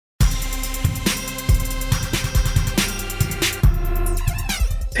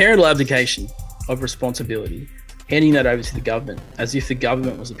parental abdication of responsibility, handing that over to the government as if the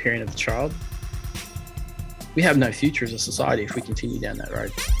government was the parent of the child. We have no future as a society if we continue down that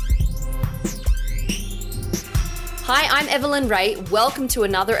road. Hi, I'm Evelyn Rae. Welcome to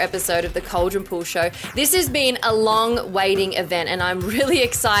another episode of the Caldron Pool Show. This has been a long waiting event, and I'm really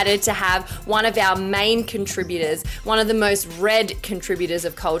excited to have one of our main contributors, one of the most read contributors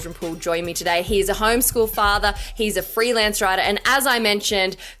of Caldron Pool, join me today. He is a homeschool father, he's a freelance writer, and as I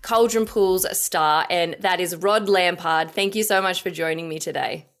mentioned, Caldron Pool's star, and that is Rod Lampard. Thank you so much for joining me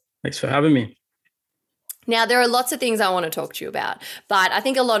today. Thanks for having me. Now, there are lots of things I want to talk to you about, but I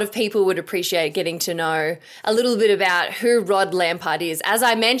think a lot of people would appreciate getting to know a little bit about who Rod Lampard is. As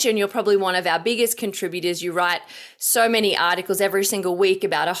I mentioned, you're probably one of our biggest contributors. You write so many articles every single week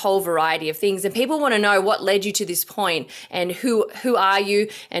about a whole variety of things, and people want to know what led you to this point and who are you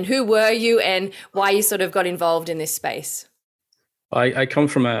and who were you and why you sort of got involved in this space. I come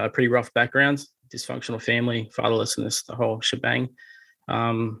from a pretty rough background, dysfunctional family, fatherlessness, the whole shebang.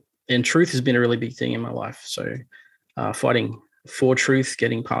 And truth has been a really big thing in my life. So fighting for truth,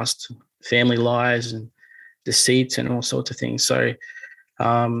 getting past family lies and deceit and all sorts of things. So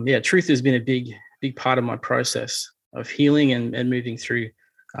truth has been a big part of my process of healing and moving through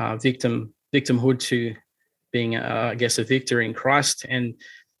victimhood to being, a victor in Christ, and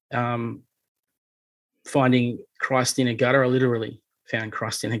finding Christ in a gutter. I literally found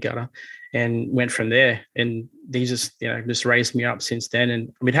Christ in a gutter and went from there. And he just raised me up since then.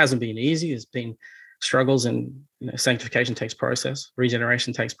 And it hasn't been easy. There's been struggles, and sanctification takes process.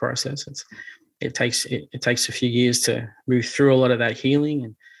 Regeneration takes process. It takes a few years to move through a lot of that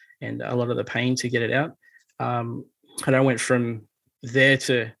healing and a lot of the pain to get it out. And I went from there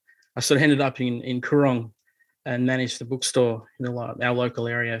I sort of ended up in Coorong and managed the bookstore in our local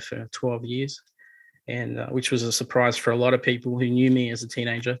area for 12 years. And which was a surprise for a lot of people who knew me as a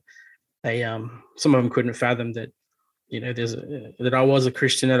teenager. Some of them couldn't fathom that, that I was a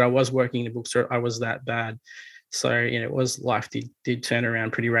Christian, that I was working in a bookstore, I was that bad. So, life did turn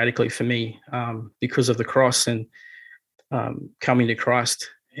around pretty radically for me because of the cross and coming to Christ.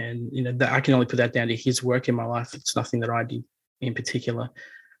 And, that I can only put that down to his work in my life. It's nothing that I did in particular.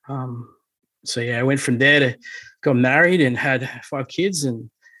 I went from there to got married and had 5 kids, and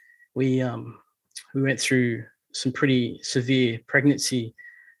we went through some pretty severe pregnancy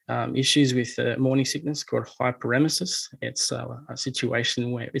issues with morning sickness called hyperemesis. It's a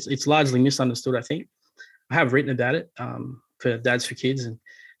situation where it's largely misunderstood, I think. I have written about it for Dads for Kids, and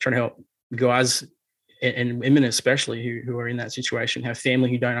trying to help guys and women especially who are in that situation, have family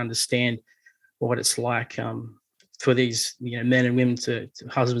who don't understand what it's like for these men and women to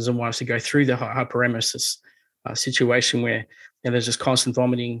husbands and wives to go through the hyperemesis situation where there's just constant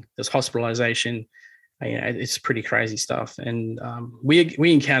vomiting, there's hospitalization. It's pretty crazy stuff. And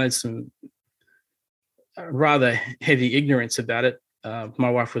we encountered some rather heavy ignorance about it.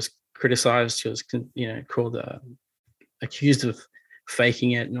 My wife was criticized. She was, called, accused of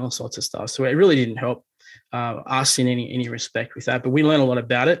faking it and all sorts of stuff. So it really didn't help us in any respect with that. But we learned a lot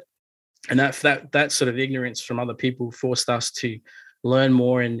about it. And that sort of ignorance from other people forced us to learn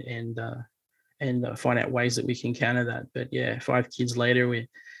more and find out ways that we can counter that. But 5 kids later,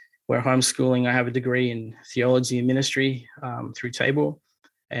 we're homeschooling. I have a degree in theology and ministry through Tabor.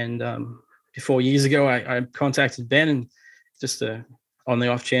 And 4 years ago, I contacted Ben, and just on the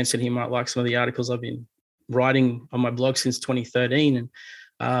off chance that he might like some of the articles I've been writing on my blog since 2013.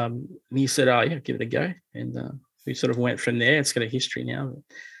 And he said, "Oh, yeah, give it a go." And we sort of went from there. It's got a history now.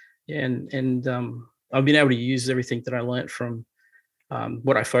 And I've been able to use everything that I learned from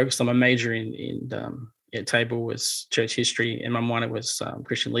what I focused on. My major at Tabor was church history, and my minor was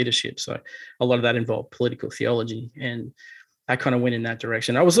Christian leadership. So a lot of that involved political theology, and I kind of went in that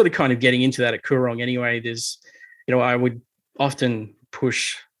direction. I was sort of kind of getting into that at Coorong anyway. I would often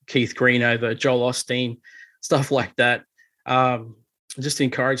push Keith Green over Joel Osteen, stuff like that, just to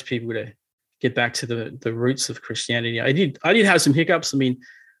encourage people to get back to the roots of Christianity. I did have some hiccups. I mean,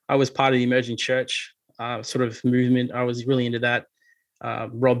 I was part of the emerging church sort of movement. I was really into that.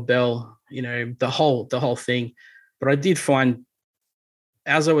 Rob Bell, the whole thing. But I did find,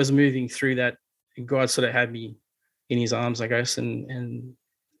 as I was moving through that, God sort of had me in his arms, I guess, and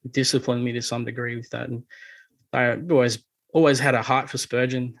disciplined me to some degree with that. And I always had a heart for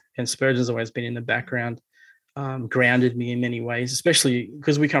Spurgeon, and Spurgeon's always been in the background, grounded me in many ways, especially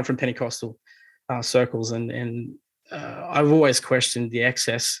because we come from Pentecostal circles, and I've always questioned the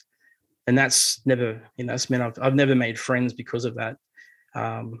excess, and that's never, that's meant I've never made friends because of that.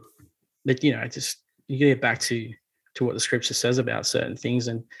 But you get back to what the scripture says about certain things,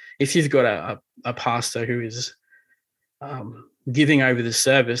 and if you've got a pastor who is giving over the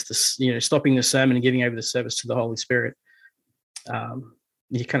service, stopping the sermon and giving over the service to the Holy Spirit.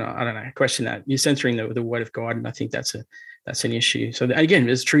 You kind of, I don't know, question that. You're censoring the word of God, and I think that's an issue. So again,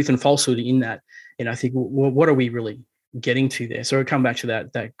 there's truth and falsehood in that, and I think, what are we really getting to there? So I come back to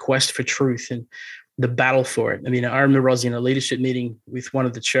that quest for truth and the battle for it. I mean, I remember I was in a leadership meeting with one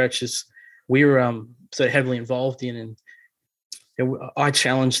of the churches we were so heavily involved in, and I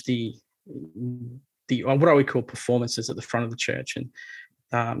challenged the what I would call performances at the front of the church, and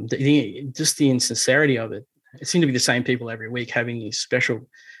just the insincerity of it. It seemed to be the same people every week having these special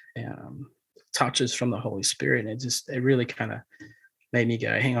touches from the Holy Spirit. And it really kind of made me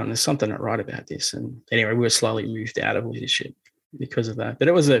go, hang on, there's something not right about this. And anyway, we were slowly moved out of leadership because of that. But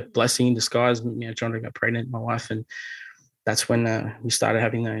it was a blessing in disguise. John got pregnant, my wife, and that's when we started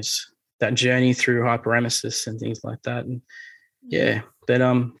having that journey through hyperemesis and things like that. And yeah, but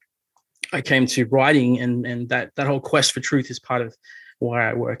I came to writing, and that whole quest for truth is part of why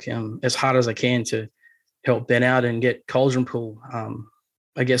I work as hard as I can to help Ben out and get Caldron Pool,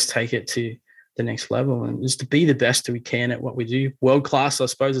 I guess, take it to the next level, and just to be the best that we can at what we do. World class, I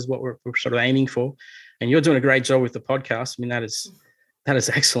suppose, is what we're sort of aiming for. And you're doing a great job with the podcast. I mean, that is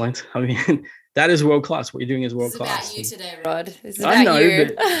excellent. I mean, that is world class. What you're doing is world class. It's about you today, Rod. It's about you.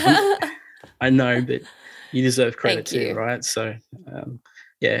 But I know, but you deserve credit too, right? So,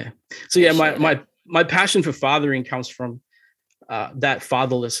 yeah. So yeah, my passion for fathering comes from that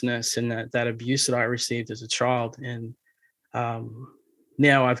fatherlessness and that abuse that I received as a child. And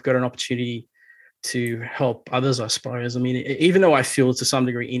now I've got an opportunity to help others, I suppose. I mean, even though I feel to some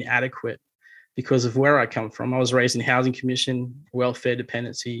degree inadequate because of where I come from, I was raised in housing commission, welfare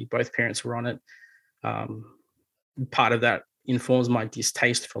dependency, both parents were on it. Part of that informs my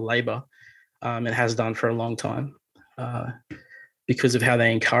distaste for labor, and has done for a long time, because of how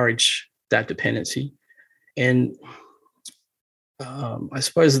they encourage that dependency. And I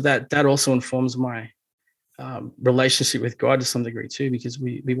suppose that also informs my relationship with God to some degree too, because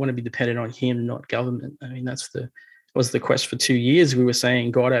we want to be dependent on Him, not government. I mean, that was the quest for 2 years. We were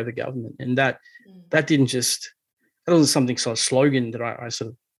saying God over government, and that wasn't something sort of slogan that I sort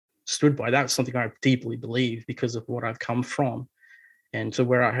of stood by. That was something I deeply believe because of what I've come from, and to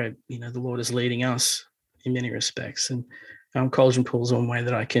where I heard the Lord is leading us in many respects. And Caldron Pool is one way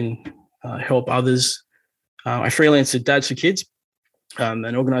that I can help others. I freelance at Dads for Kids,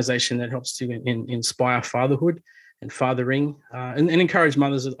 an organization that helps to inspire fatherhood and fathering, and encourage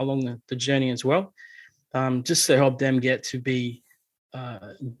mothers along the journey as well, just to help them get to be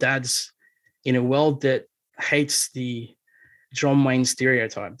dads in a world that hates the John Wayne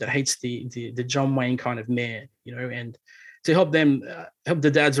stereotype, that hates the John Wayne kind of man, and to help them, help the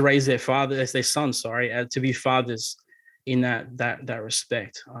dads raise their sons, to be fathers in that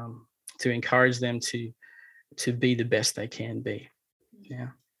respect, to encourage them to be the best they can be. Yeah.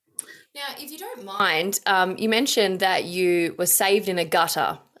 Now, if you don't mind, you mentioned that you were saved in a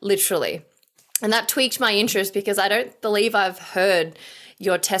gutter, literally. And that tweaked my interest because I don't believe I've heard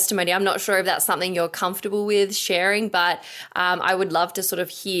your testimony. I'm not sure if that's something you're comfortable with sharing, but I would love to sort of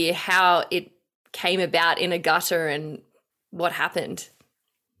hear how it came about in a gutter and what happened.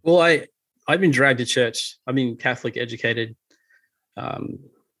 Well, I've been dragged to church. I've been Catholic educated,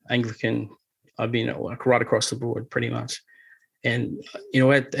 Anglican. I've been like right across the board pretty much. And,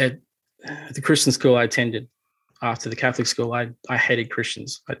 at the Christian school I attended after the Catholic school, I hated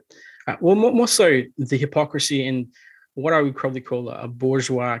Christians. More so the hypocrisy and what I would probably call a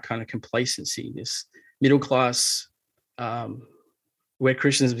bourgeois kind of complacency, this middle class, we're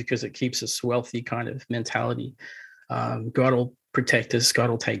Christians because it keeps us wealthy kind of mentality. God will protect us. God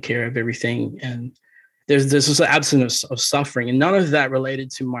will take care of everything. And there's this absence of suffering, and none of that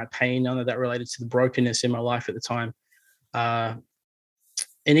related to my pain. None of that related to the brokenness in my life at the time.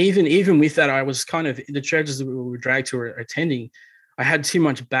 And even with that, I was kind of, the churches that we were dragged to or attending, I had too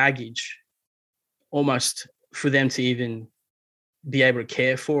much baggage almost for them to even be able to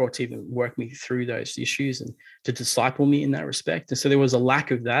care for or to even work me through those issues and to disciple me in that respect. And so there was a lack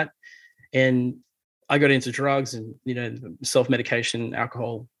of that. And I got into drugs and, self-medication,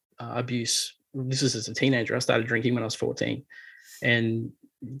 alcohol abuse. This was as a teenager. I started drinking when I was 14 and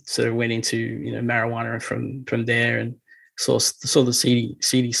sort of went into, marijuana from there, and saw the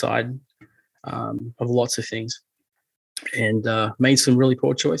seedy side of lots of things, and made some really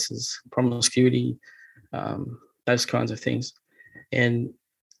poor choices, promiscuity, those kinds of things. And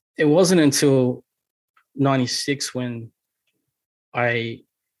it wasn't until 96 when I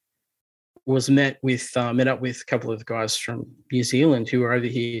was met up with a couple of guys from New Zealand who were over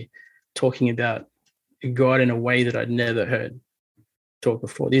here talking about God in a way that I'd never heard talk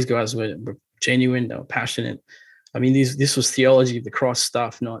before. These guys were genuine, they were passionate. I mean, this was theology of the cross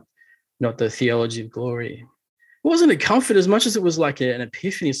stuff, not the theology of glory. It wasn't a comfort as much as it was like an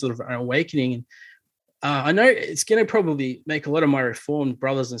epiphany, sort of an awakening. And I know it's going to probably make a lot of my Reformed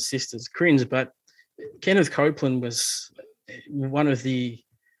brothers and sisters cringe, but Kenneth Copeland was one of the.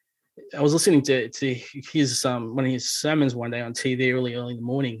 I was listening to his one of his sermons one day on TV early in the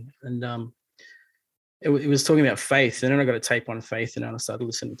morning, and it was talking about faith. And then I got a tape on faith, and I started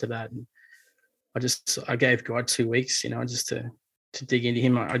listening to that. And I gave God 2 weeks, just to dig into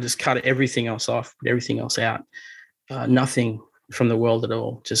him. I just cut everything else off, put everything else out, nothing from the world at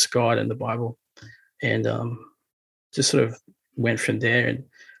all, just God and the Bible, and just sort of went from there. And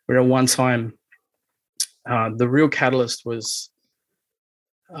at one time, the real catalyst was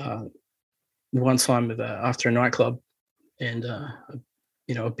one time after a nightclub and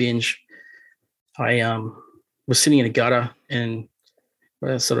a binge. I was sitting in a gutter, and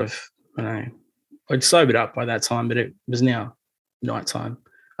sort of, I'd sobered up by that time, but it was now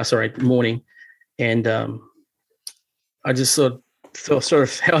morning, and I just sort of felt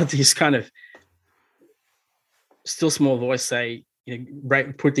this kind of still small voice say,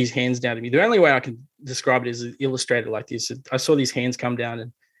 put these hands down to me. The only way I can describe it is illustrated like this. I saw these hands come down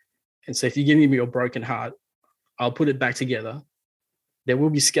and say, if you give me your broken heart, I'll put it back together. There will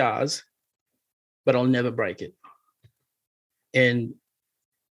be scars, but I'll never break it. And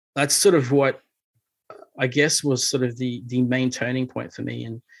that's sort of what I guess was sort of the main turning point for me.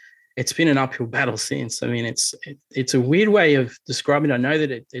 And it's been an uphill battle since. I mean, it's a weird way of describing it. I know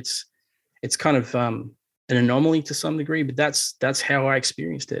that it's kind of an anomaly to some degree, but that's how I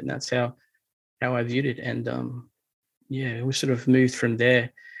experienced it, and that's how I viewed it. And we sort of moved from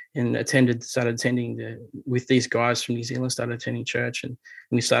there and started attending with these guys from New Zealand, started attending church, and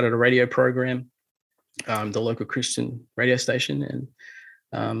we started a radio program, the local Christian radio station,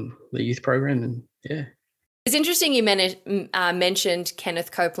 and the youth program, and yeah. It's interesting you mentioned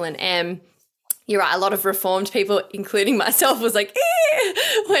Kenneth Copeland, and you're right, a lot of Reformed people, including myself, was like,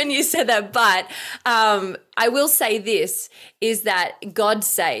 when you said that. But I will say this, is that God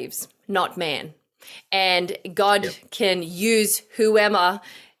saves, not man. And God can use whomever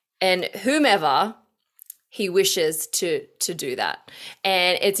he wishes to do that.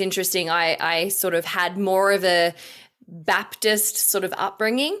 And it's interesting, I sort of had more of a Baptist sort of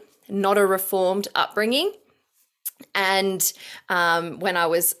upbringing, not a Reformed upbringing. And when I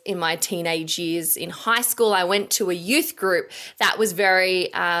was in my teenage years in high school, I went to a youth group that was very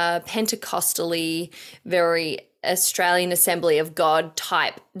Pentecostally, very Australian Assembly of God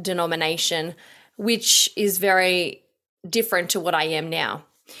type denomination, which is very different to what I am now.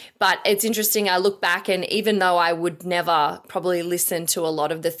 But it's interesting, I look back, and even though I would never probably listen to a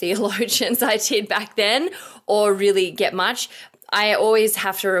lot of the theologians I did back then or really get much, I always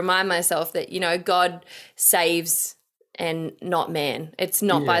have to remind myself that, God saves and not man. It's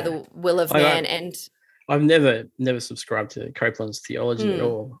not by the will of man. And I've never subscribed to Copeland's theology at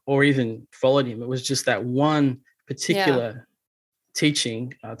all, or even followed him. It was just that one particular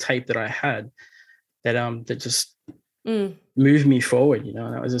teaching tape that I had that just moved me forward, and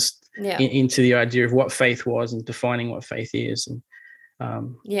I was just into the idea of what faith was and defining what faith is.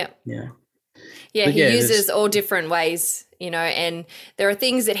 And he uses all different ways, and there are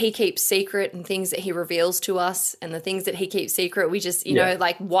things that he keeps secret and things that he reveals to us, and the things that he keeps secret, we just,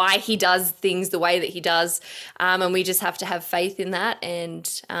 like why he does things the way that he does, and we just have to have faith in that. And,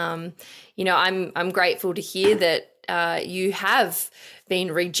 I'm grateful to hear that you have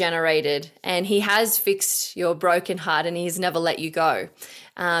been regenerated, and he has fixed your broken heart, and he's never let you go.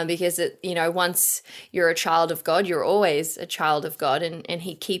 Because once you're a child of God, you're always a child of God, and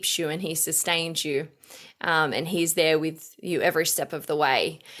he keeps you and he sustains you, and he's there with you every step of the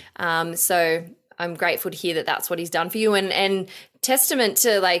way. So I'm grateful to hear that that's what he's done for you, and testament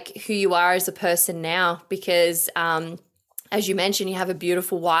to like who you are as a person now, because as you mentioned, you have a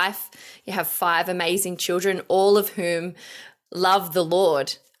beautiful wife, you have 5 amazing children, all of whom love the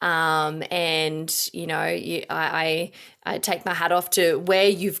Lord. I take my hat off to where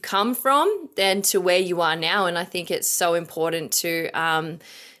you've come from and to where you are now. And I think it's so important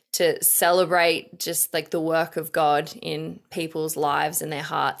to celebrate just like the work of God in people's lives and their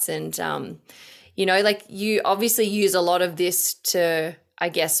hearts. And, like you obviously use a lot of this to, I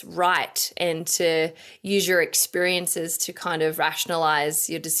guess, write and to use your experiences to kind of rationalize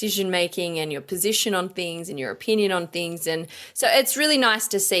your decision-making and your position on things and your opinion on things. And so it's really nice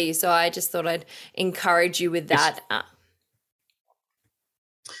to see. So I just thought I'd encourage you with that.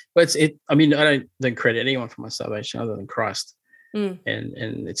 But I don't credit anyone for my salvation other than Christ. And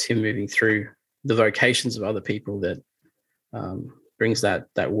it's him moving through the vocations of other people that brings that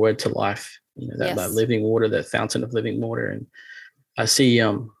word to life, that living water, that fountain of living water. And I see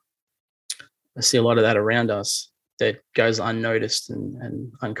a lot of that around us that goes unnoticed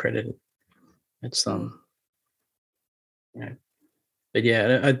and uncredited. It's but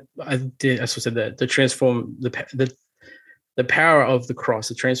yeah, I did, as I said, that the power of the cross,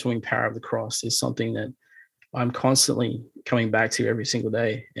 the transforming power of the cross, is something that I'm constantly coming back to every single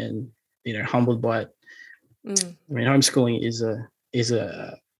day, and humbled by it. I mean, homeschooling is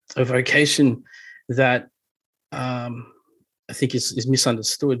a vocation that I think is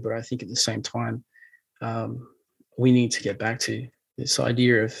misunderstood, but I think at the same time we need to get back to this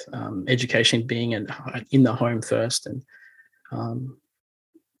idea of education being in the home first. And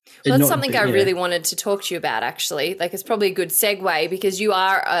well, that's something I really wanted to talk to you about, actually. Like, it's probably a good segue, because you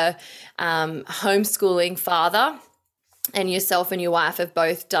are a homeschooling father, and yourself and your wife have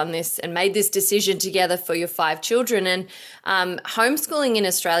both done this and made this decision together for your 5 children. And homeschooling in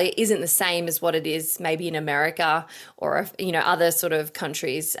Australia isn't the same as what it is maybe in America or other sort of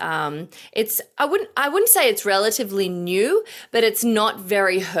countries. I wouldn't say it's relatively new, but it's not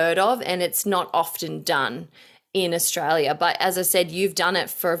very heard of, and it's not often done in Australia. But as I said, you've done it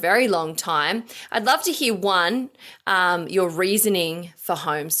for a very long time. I'd love to hear, one, your reasoning for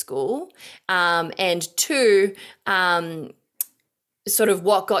homeschool, and two, sort of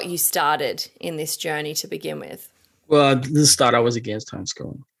what got you started in this journey to begin with. Well, at the start, I was against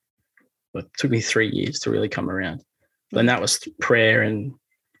homeschooling, but it took me 3 years to really come around. And that was prayer and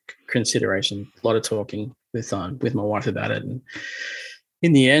consideration, a lot of talking with my wife about it. And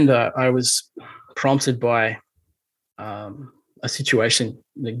in the end, I was prompted by a situation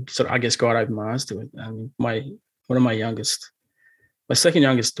that sort of, I guess, God opened my eyes to it. My second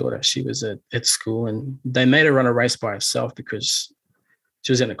youngest daughter, she was at school, and they made her run a race by herself because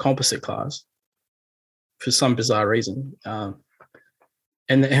she was in a composite class for some bizarre reason.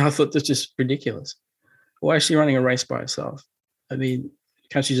 And I thought, that's just ridiculous. Why is she running a race by herself? I mean,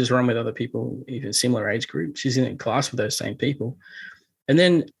 can't she just run with other people, even similar age group? She's in a class with those same people. And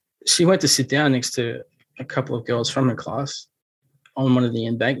then she went to sit down next to a couple of girls from her class on one of the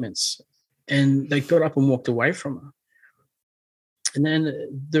embankments, and they got up and walked away from her. And then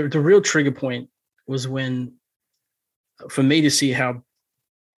the real trigger point was when, for me to see how,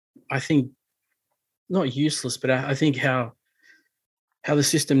 I think, not useless, but I think how the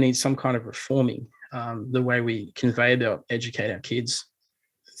system needs some kind of reforming, the way we educate our kids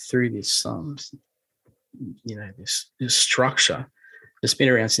through this, this structure that's been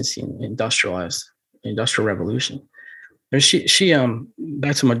around since the industrial revolution. And she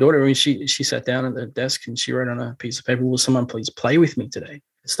back to my daughter, when she sat down at the desk and she wrote on a piece of paper, "Will someone please play with me today?"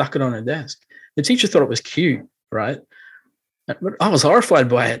 Stuck it on her desk. The teacher thought it was cute, right? But I was horrified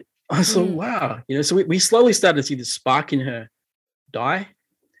by it. I thought, wow, so we slowly started to see the spark in her die.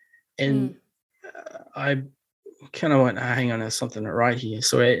 And I kind of went, hang on, there's something right here.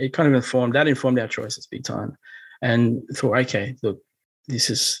 So it kind of informed our choices big time, and thought, okay, look, this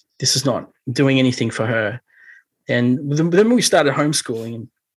is not doing anything for her. And then we started homeschooling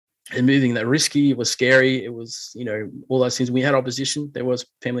and moving. That risky, it was scary, it was, all those things. We had opposition. There was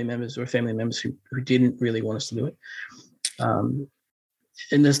family members who didn't really want us to do it. And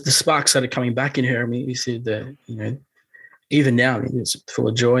the spark started coming back in her. I mean, we see that, even now, it's full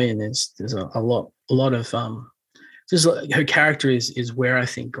of joy, and there's a lot of just her character is where I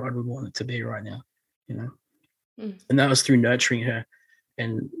think God would want it to be right now, And that was through nurturing her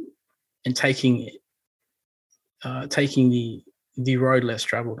and taking the road less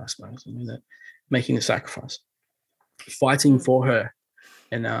traveled, I suppose, that making the sacrifice, fighting for her,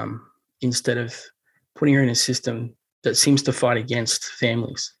 and instead of putting her in a system that seems to fight against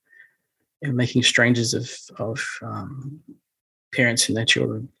families and making strangers of parents and their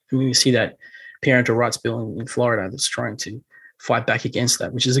children. I mean, we see that parental rights bill in Florida that's trying to fight back against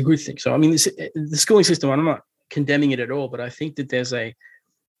that, which is a good thing. So, I mean, the schooling system, I'm not condemning it at all, but I think that there's a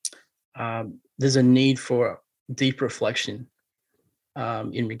need for deep reflection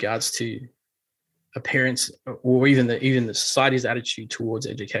in regards to a parent's or even the society's attitude towards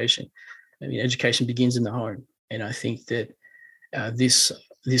education. I mean, education begins in the home, and I think that this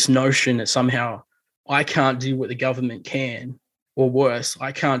notion that somehow I can't do what the government can, or worse,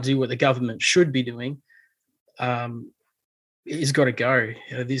 I can't do what the government should be doing, is got to go.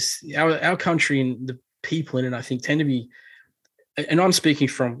 Our country and the people in it, I think, tend to be, and I'm speaking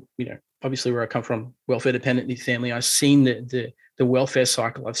from, obviously where I come from, welfare dependent family. I've seen the welfare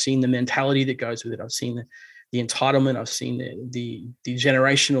cycle. I've seen the mentality that goes with it. I've seen the entitlement. I've seen the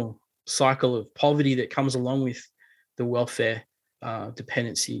generational cycle of poverty that comes along with the welfare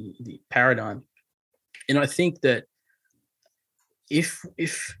dependency, the paradigm. And I think that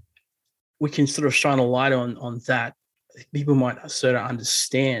if we can sort of shine a light on that, people might sort of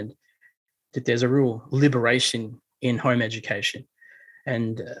understand that there's a real liberation in home education.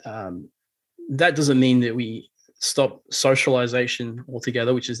 And that doesn't mean that we stop socialization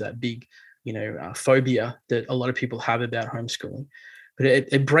altogether, which is that big, phobia that a lot of people have about homeschooling. But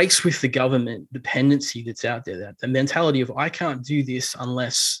it breaks with the government dependency that's out there, that the mentality of I can't do this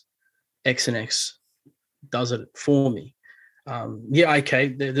unless X and X does it for me. Okay,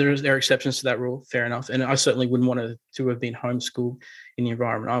 there are exceptions to that rule, fair enough. And I certainly wouldn't want to have been homeschooled in the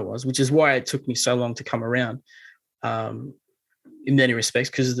environment I was, which is why it took me so long to come around in many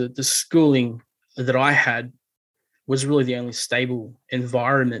respects, because the schooling that I had was really the only stable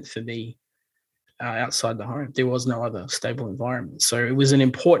environment for me outside the home. There was no other stable environment. So it was an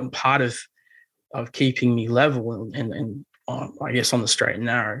important part of keeping me level and I guess on the straight and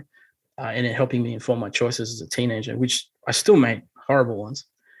narrow, and it helping me inform my choices as a teenager, which I still made horrible ones.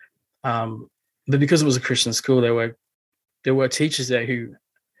 But because it was a Christian school, there were teachers there who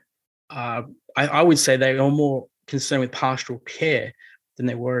I would say they were more concerned with pastoral care than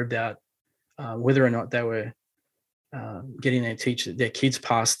they were about whether or not they were getting their kids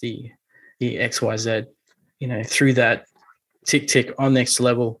past the XYZ, through that tick on next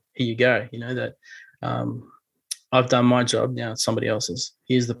level. Here you go. That I've done my job. Now it's somebody else's.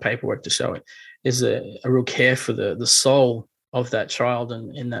 Here's the paperwork to show it. There's a real care for the soul of that child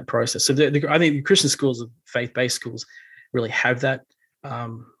and in that process. So I think the Christian schools, faith-based schools, really have that. I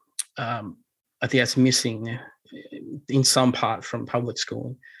think that's missing in some part from public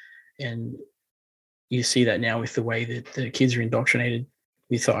schooling, and you see that now with the way that the kids are indoctrinated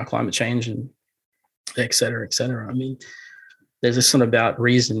with climate change and et cetera, et cetera. I mean, there's just not about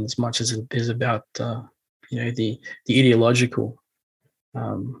reason as much as it is about the ideological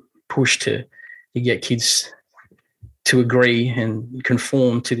push to get kids to agree and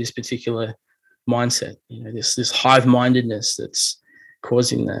conform to this particular mindset. This hive-mindedness that's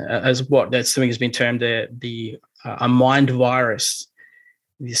causing that's something has been termed a mind virus.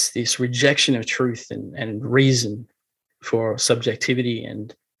 This rejection of truth and reason for subjectivity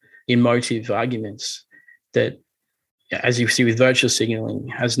and emotive arguments that, as you see with virtual signaling,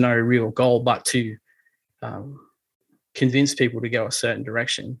 has no real goal but to convince people to go a certain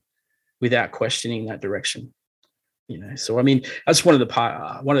direction without questioning that direction. So I mean, that's one of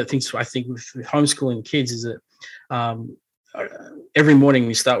the things I think with homeschooling kids is that every morning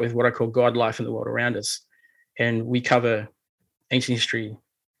we start with what I call God, life, and the world around us, and we cover ancient history,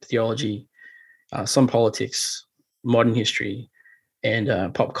 theology, some politics, modern history,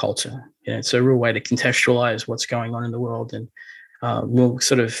 and pop culture. It's a real way to contextualize what's going on in the world. And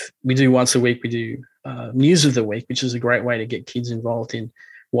we do once a week, we do news of the week, which is a great way to get kids involved in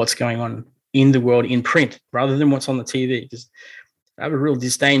what's going on in the world in print rather than what's on the TV. Because I have a real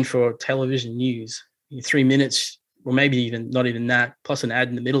disdain for television news. 3 minutes, or maybe even not even that, plus an ad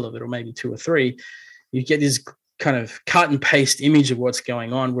in the middle of it, or maybe 2 or 3, you get this kind of cut and paste image of what's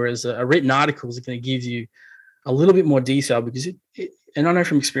going on, whereas a written article is going to give you a little bit more detail, because and I know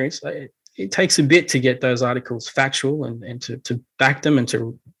from experience, it takes a bit to get those articles factual and to back them and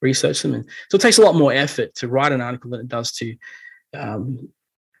to research them. And so it takes a lot more effort to write an article than it does to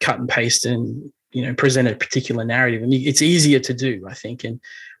cut and paste and, present a particular narrative. I mean, it's easier to do, I think,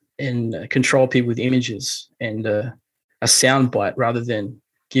 and control people with images and a soundbite rather than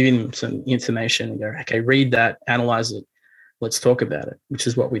giving them some information and go, okay, read that, analyze it, let's talk about it, which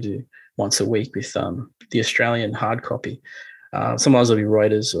is what we do once a week with the Australian hard copy. Sometimes it'll be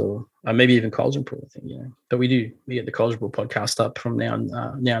Reuters or maybe even Caldron Pool, I think, But we get the Caldron Pool podcast up from now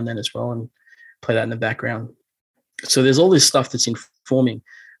and then as well, and play that in the background. So there's all this stuff that's informing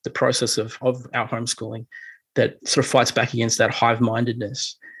the process of our homeschooling that sort of fights back against that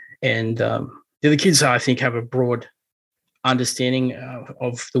hive-mindedness. And the kids, I think, have a broad understanding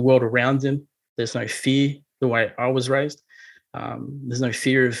of the world around them. There's no fear the way I was raised. There's no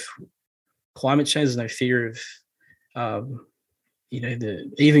fear of climate change. There's no fear of,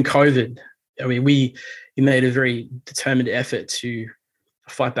 even COVID. I mean, we made a very determined effort to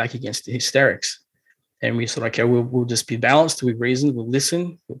fight back against the hysterics. And we said, okay, we'll just be balanced with reason. We'll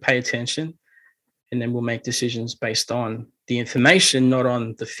listen, we'll pay attention, and then we'll make decisions based on the information, not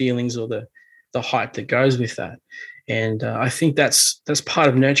on the feelings or the hype that goes with that. And I think that's part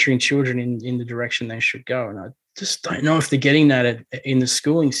of nurturing children in the direction they should go. And I just don't know if they're getting that in the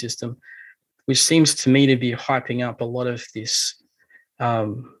schooling system, which seems to me to be hyping up a lot of this,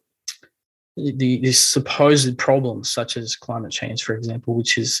 these supposed problems, such as climate change, for example,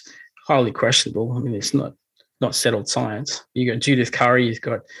 which is highly questionable. I mean, it's not settled science. You got Judith Curry, you've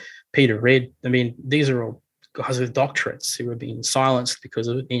got Peter Reid. I mean, these are all guys with doctorates who are being silenced because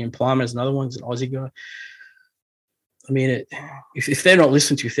of it. Ian Palmer is another one, he's an Aussie guy. I mean, if they're not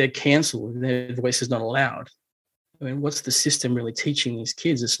listened to, if they're cancelled, and their voice is not allowed, I mean, what's the system really teaching these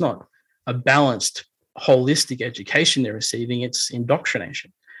kids? It's not a balanced, holistic education they're receiving. It's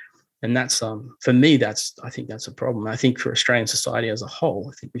indoctrination. And that's, for me, I think that's a problem. I think for Australian society as a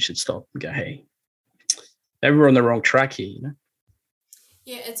whole, I think we should stop and go, hey, maybe we're on the wrong track here, you know?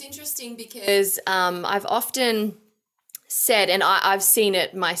 Yeah, it's interesting because I've often said, and I've seen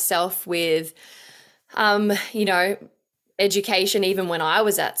it myself with, education, even when I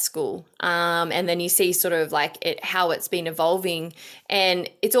was at school. And then you see sort of like how it's been evolving. And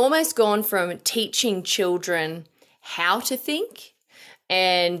it's almost gone from teaching children how to think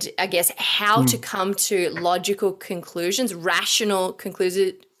and I guess how to come to logical conclusions, rational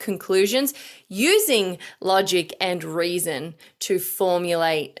conclusions, using logic and reason to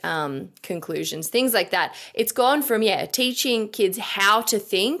formulate conclusions, things like that. It's gone from, teaching kids how to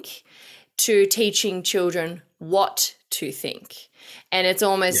think to teaching children what to think. And it's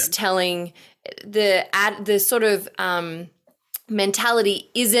almost telling the sort of mentality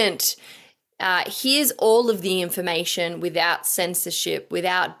isn't here's all of the information without censorship,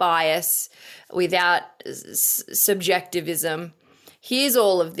 without bias, without subjectivism. Here's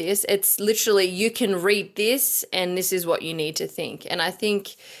all of this. It's literally, you can read this and this is what you need to think. And I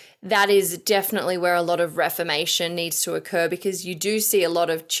think that is definitely where a lot of reformation needs to occur, because you do see a lot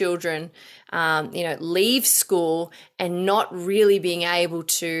of children, leave school and not really being able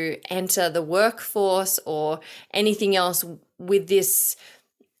to enter the workforce or anything else with this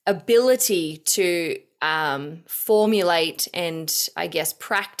ability to formulate and, I guess,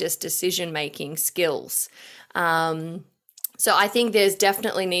 practice decision-making skills. So I think there's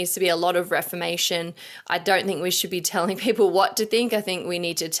definitely needs to be a lot of reformation. I don't think we should be telling people what to think. I think we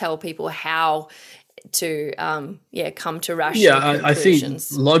need to tell people how to, come to rational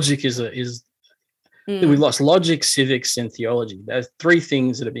conclusions. I think logic is we've lost logic, civics, and theology. There's three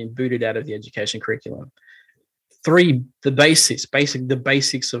things that have been booted out of the education curriculum. The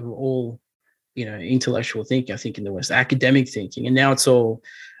basics of all, intellectual thinking, I think, in the West, academic thinking. And now it's all,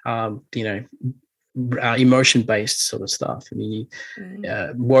 emotion-based sort of stuff. I mean,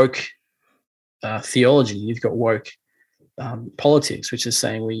 woke theology, you've got woke politics, which is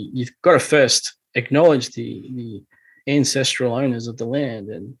saying you've got to first acknowledge the ancestral owners of the land,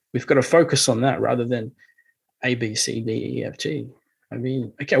 and we've got to focus on that rather than A, B, C, D, E, F, G. I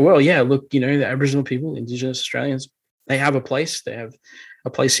mean, okay, well, yeah, look, the Aboriginal people, Indigenous Australians, they have a place. They have a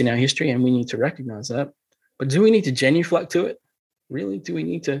place in our history, and we need to recognize that. But do we need to genuflect to it? Really? Do we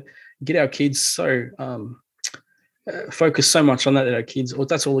need to get our kids so focus so much on that our kids, or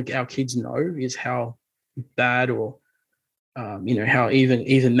that's all our kids know, is how bad or, how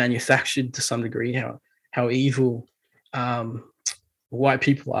even manufactured to some degree, how evil white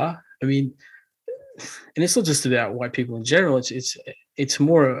people are? I mean, and it's not just about white people in general. It's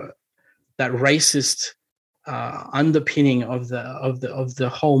more that racist underpinning of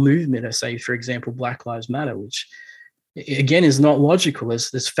the whole movement. I say, for example, Black Lives Matter, which again is not logical.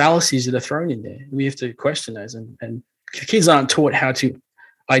 There's fallacies that are thrown in there. We have to question those, and kids aren't taught how to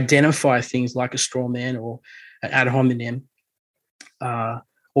identify things like a straw man or an ad hominem,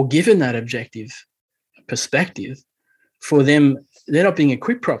 or given that objective perspective. For them, they're not being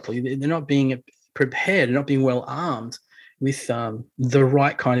equipped properly. They're not being prepared. They're not being well armed with the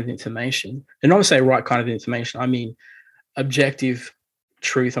right kind of information. And not to say right kind of information, I mean objective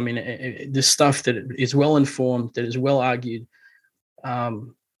truth. I mean the stuff that is well informed, that is well argued,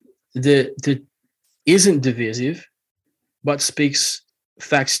 that isn't divisive, but speaks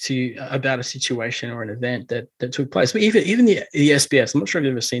facts to you about a situation or an event that took place. But even the SBS, I'm not sure if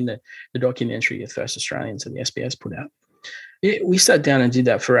you've ever seen the documentary The First Australians that the SBS put out. We sat down and did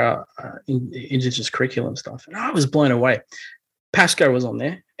that for our Indigenous curriculum stuff, and I was blown away. Pasco was on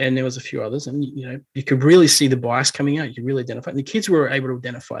there, and there was a few others, and you could really see the bias coming out. You could really identify, and the kids were able to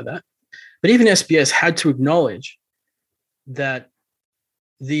identify that. But even SBS had to acknowledge that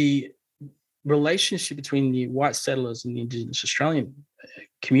the relationship between the white settlers and the Indigenous Australian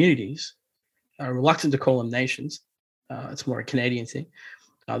communities, are reluctant to call them nations. It's more a Canadian thing.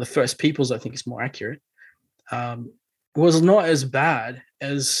 The First Peoples, I think, is more accurate. Was not as bad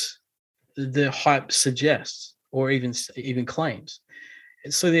as the hype suggests, or even claims.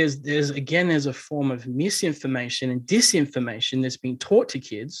 And so there's a form of misinformation and disinformation that's being taught to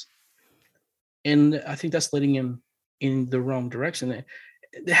kids, and I think that's leading them in the wrong direction.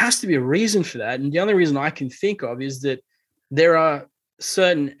 There has to be a reason for that, and the only reason I can think of is that there are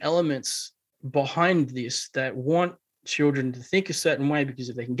certain elements behind this that want children to think a certain way, because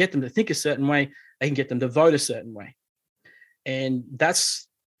if they can get them to think a certain way, they can get them to vote a certain way. And that's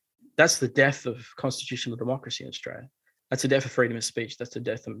the death of constitutional democracy in Australia. That's the death of freedom of speech. That's the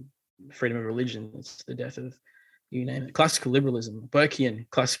death of freedom of religion. It's the death of, you name it, classical liberalism, Burkean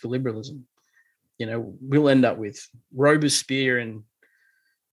classical liberalism. We'll end up with Robespierre and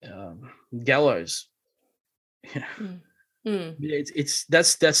gallows.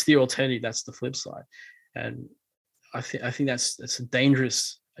 That's the alternative. That's the flip side, and I think that's a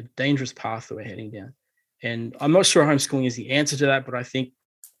dangerous path that we're heading down. And I'm not sure homeschooling is the answer to that, but I think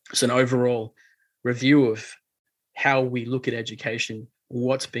it's an overall review of how we look at education,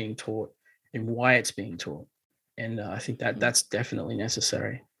 what's being taught, and why it's being taught. And I think that's definitely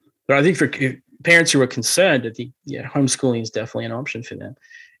necessary. But I think for parents who are concerned, I think homeschooling is definitely an option for them,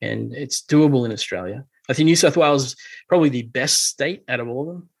 and it's doable in Australia. I think New South Wales is probably the best state out of all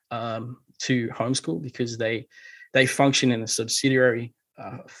of them to homeschool, because they function in a subsidiary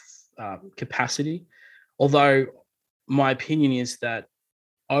capacity. Although my opinion is that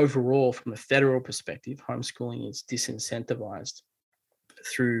overall, from a federal perspective, homeschooling is disincentivized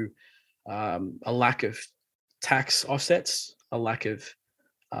through a lack of tax offsets, a lack of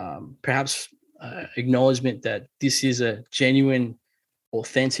perhaps acknowledgement that this is a genuine,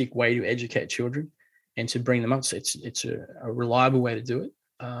 authentic way to educate children and to bring them up. So it's a reliable way to do it.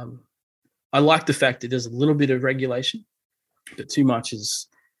 I like the fact that there's a little bit of regulation, but too much is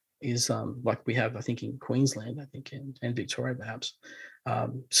like we have, I think, in Queensland, I think, and Victoria perhaps.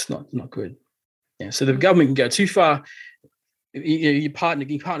 It's not good. Yeah. So the government can go too far. You partner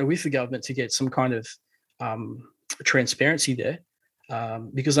with the government to get some kind of transparency there.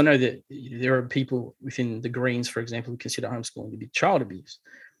 Because I know that there are people within the Greens, for example, who consider homeschooling to be child abuse.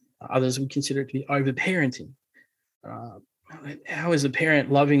 Others would consider it to be overparenting. How is a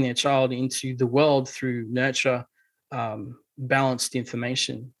parent loving their child into the world through nurture, balanced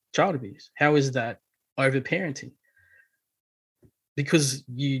information, child abuse? How is that overparenting? Because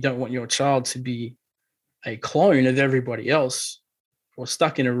you don't want your child to be a clone of everybody else or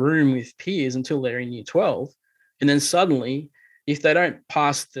stuck in a room with peers until they're in year 12. And then suddenly, if they don't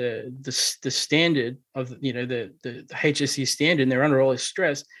pass the standard of, the HSC standard, and they're under all this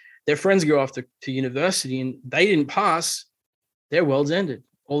stress, their friends go off to university and they didn't pass, their world's ended.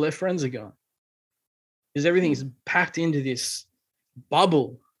 All their friends are gone. Because everything's packed into this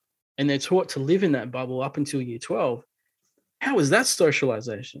bubble and they're taught to live in that bubble up until year 12. How is that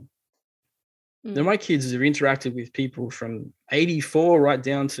socialization? Now, my kids have interacted with people from 84 right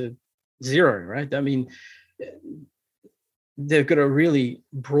down to 0, right? I mean, they've got a really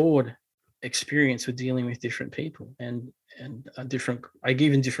broad experience with dealing with different people and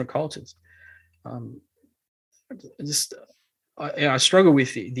even different cultures. I struggle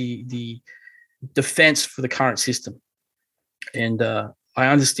with the defense for the current system, and I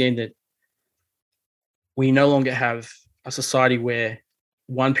understand that we no longer have a society where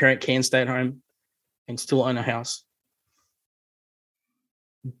one parent can stay at home and still own a house.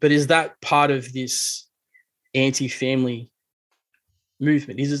 But is that part of this anti-family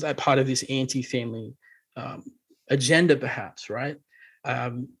movement? Is that part of this anti-family agenda, perhaps, right?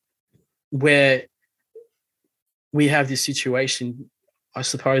 Where we have this situation, I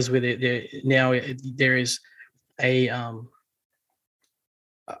suppose, where there is a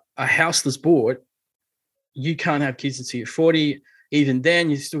house that's bought. You can't have kids until you're 40. Even then,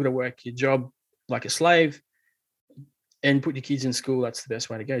 you still got to work your job like a slave and put your kids in school. That's the best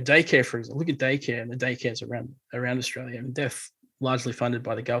way to go. Daycare, for example. Look at daycare, and the daycares around Australia. I mean, they're largely funded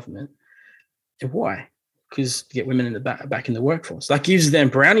by the government. And why? Because to get women in back in the workforce. That gives them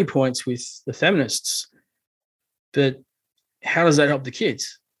brownie points with the feminists. But how does that help the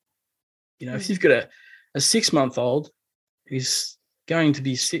kids? If you've got a 6-month-old who's going to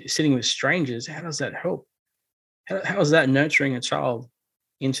be sitting with strangers, how does that help? How is that nurturing a child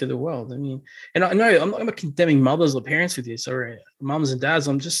into the world? I mean, and I know I'm not condemning mothers or parents with this, or mums and dads.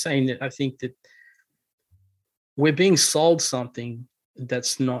 I'm just saying that I think that we're being sold something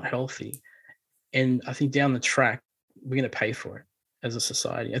that's not healthy. And I think down the track, we're going to pay for it as a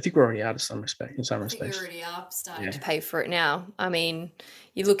society. I think we're already out of in some respects. We already are starting to pay for it now. I mean,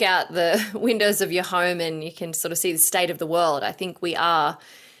 you look out the windows of your home and you can sort of see the state of the world. I think we are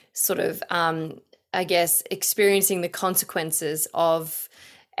sort of, experiencing the consequences of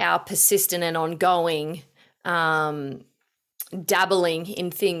our persistent and ongoing dabbling in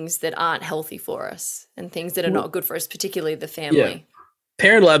things that aren't healthy for us and things that are not good for us, particularly the family. Yeah.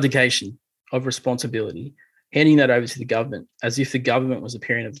 Parental abdication of responsibility, handing that over to the government as if the government was a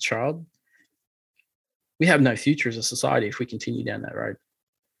parent of the child. We have no future as a society if we continue down that road.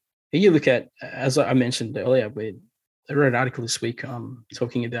 And you look at, as I mentioned earlier, I wrote an article this week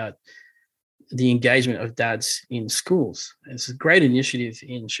talking about the engagement of dads in schools. It's a great initiative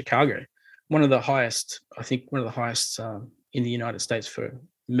in Chicago, one of the highest in the United States for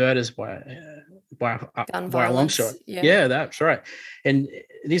murders by a long shot. Yeah, that's right. And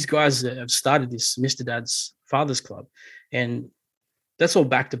these guys have started this Mr. Dad's Fathers Club, and that's all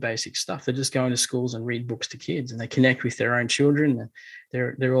back to basic stuff. They're just going to schools and read books to kids, and they connect with their own children. And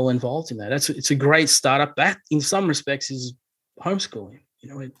they're all involved in that. It's a great startup. That, in some respects, is homeschooling.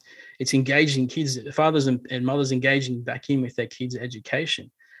 It's engaging kids, fathers and mothers engaging back in with their kids'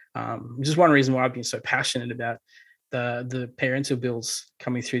 education. Which is one reason why I've been so passionate about the parental bills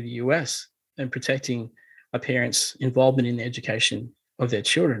coming through the US and protecting a parent's involvement in the education of their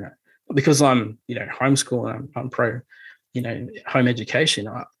children. Because I'm, homeschool, and I'm pro, home education.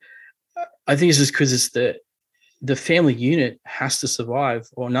 I think it's just because it's the family unit has to survive,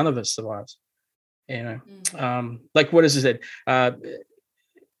 or none of us survives. Like what is it said?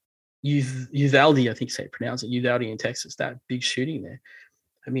 Uvalde, I think you say pronounce it, Uvalde in Texas, that big shooting there.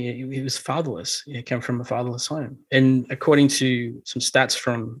 I mean, he was fatherless. He came from a fatherless home. And according to some stats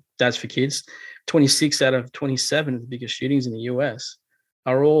from Dads for Kids, 26 out of 27 of the biggest shootings in the US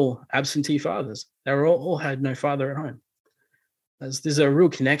are all absentee fathers. They all had no father at home. There's a real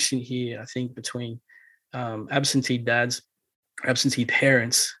connection here, I think, between absentee dads, absentee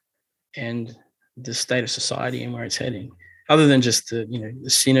parents, and the state of society and where it's heading. Other than just the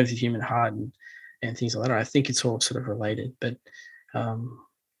sin of the human heart and things like that, I think it's all sort of related. But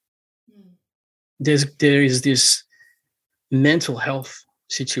there is this mental health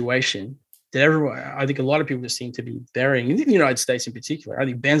situation that I think a lot of people just seem to be burying, in the United States in particular. I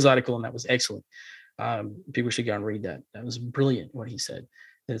think Ben's article on that was excellent. People should go and read that. That was brilliant what he said,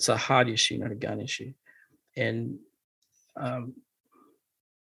 that it's a heart issue, not a gun issue. And I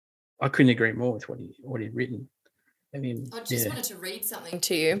couldn't agree more with what he'd written. I mean, I just wanted to read something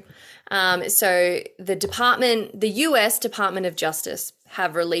to you. So the US Department of Justice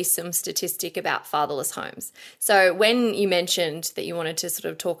have released some statistic about fatherless homes. So when you mentioned that you wanted to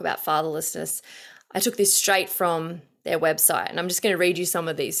sort of talk about fatherlessness, I took this straight from their website, and I'm just going to read you some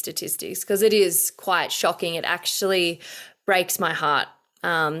of these statistics because it is quite shocking. It actually breaks my heart.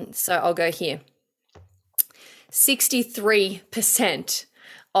 So I'll go here. 63%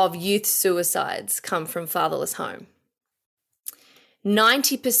 of youth suicides come from fatherless home.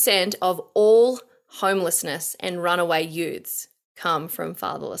 90% of all homelessness and runaway youths come from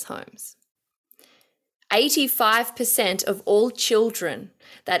fatherless homes. 85% of all children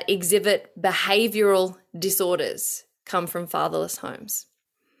that exhibit behavioral disorders come from fatherless homes.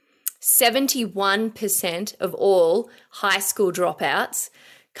 71% of all high school dropouts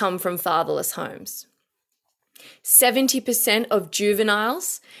come from fatherless homes. 70% of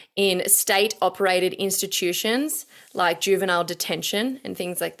juveniles in state-operated institutions like juvenile detention and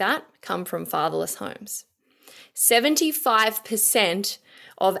things like that come from fatherless homes. 75%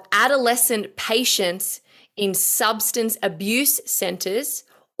 of adolescent patients in substance abuse centers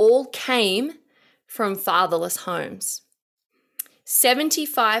all came from fatherless homes.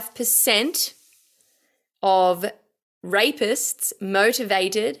 75% of rapists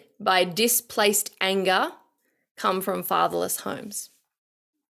motivated by displaced anger come from fatherless homes.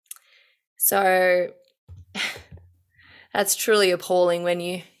 So that's truly appalling when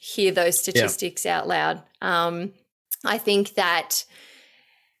you hear those statistics out loud. I think that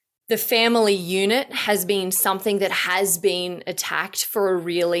the family unit has been something that has been attacked for a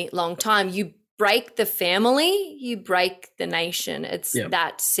really long time. You break the family, you break the nation. It's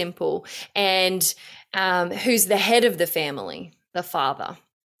that simple. And who's the head of the family? The father.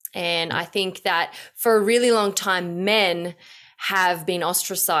 And I think that for a really long time, men have been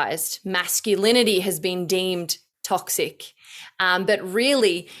ostracized. Masculinity has been deemed toxic. But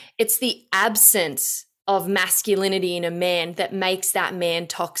really, it's the absence of masculinity in a man that makes that man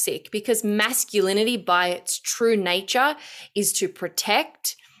toxic, because masculinity by its true nature is to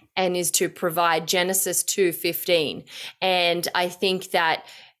protect and is to provide. Genesis 2:15. And I think that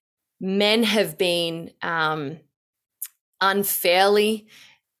men have been unfairly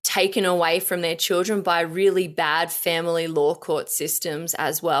taken away from their children by really bad family law court systems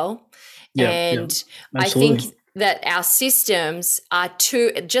as well. I think that our systems are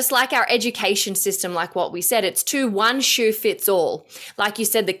too, just like our education system, like what we said, it's too one shoe fits all. Like you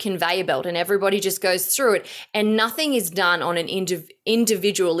said, the conveyor belt, and everybody just goes through it, and nothing is done on an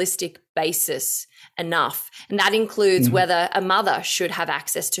individualistic basis enough. And that includes whether a mother should have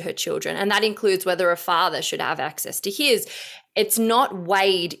access to her children, and that includes whether a father should have access to his. it's not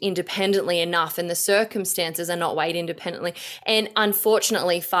weighed independently enough, and the circumstances are not weighed independently. And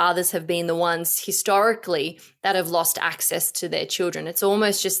unfortunately, fathers have been the ones historically that have lost access to their children. It's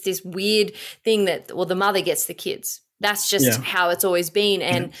almost just this weird thing that, well, the mother gets the kids. That's just how it's always been.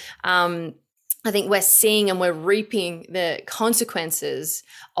 And I think we're seeing and we're reaping the consequences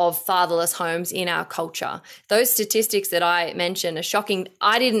of fatherless homes in our culture. Those statistics that I mentioned are shocking.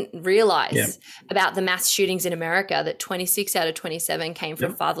 I didn't realize about the mass shootings in America, that 26 out of 27 came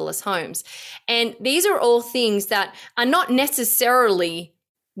from fatherless homes. And these are all things that are not necessarily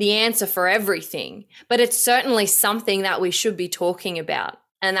the answer for everything, but it's certainly something that we should be talking about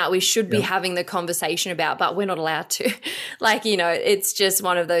and that we should be having the conversation about, but we're not allowed to. Like, you know, it's just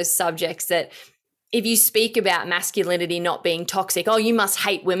one of those subjects that if you speak about masculinity not being toxic, oh, you must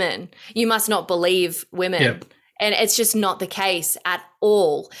hate women, you must not believe women. Yep. And it's just not the case at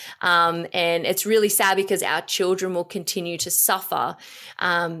all. And it's really sad because our children will continue to suffer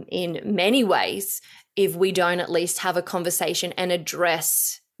in many ways if we don't at least have a conversation and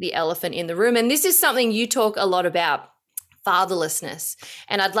address the elephant in the room. And this is something you talk a lot about, fatherlessness.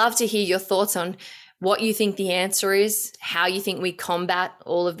 And I'd love to hear your thoughts on what you think the answer is, how you think we combat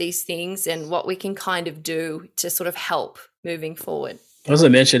all of these things, and what we can kind of do to sort of help moving forward. As I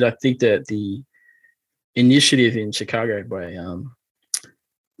mentioned, I think that the initiative in Chicago by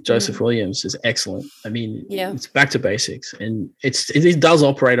Joseph Williams is excellent. I mean, it's back to basics, and it does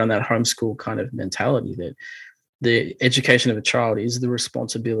operate on that homeschool kind of mentality that the education of a child is the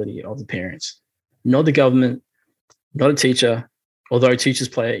responsibility of the parents, not the government, not a teacher. Although teachers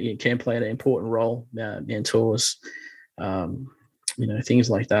can play an important role, mentors, things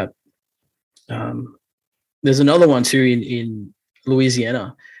like that. There's another one too in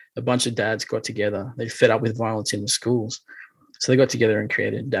Louisiana. A bunch of dads got together. They fed up with violence in the schools, so they got together and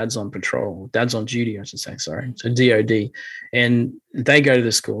created Dads on Patrol, Dads on Duty, I should say. Sorry, so DOD, and they go to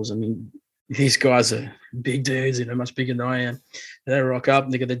the schools. I mean, these guys are big dudes, much bigger than I am. They rock up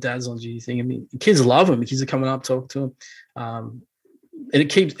and they got the Dads on Duty thing. I mean, kids love them. The kids are coming up, talking to them. And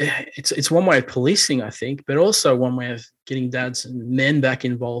it's one way of policing, I think, but also one way of getting dads and men back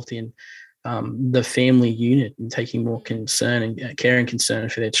involved in the family unit and taking more concern and care and concern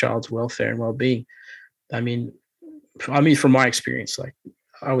for their child's welfare and well-being. I mean, from my experience, like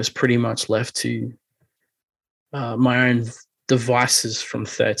I was pretty much left to my own devices from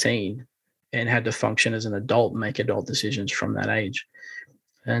 13 and had to function as an adult and make adult decisions from that age.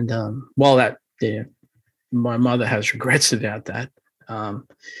 And while my mother has regrets about that,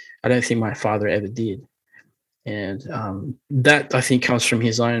 I don't think my father ever did. And that, I think, comes from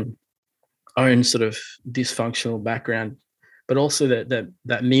his own sort of dysfunctional background, but also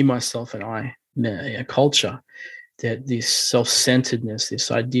that me, myself, and I a culture, that this self-centeredness, this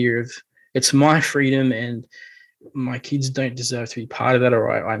idea of it's my freedom and my kids don't deserve to be part of that,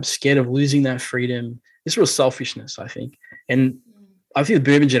 or I'm scared of losing that freedom. It's real selfishness, I think. And I think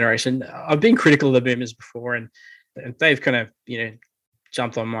the boomer generation, I've been critical of the boomers before, and they've kind of,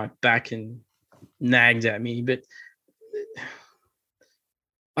 jumped on my back and nagged at me. But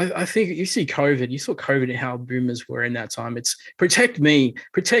I think you saw COVID and how boomers were in that time. It's protect me.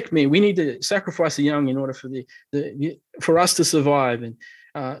 We need to sacrifice the young in order for us to survive. And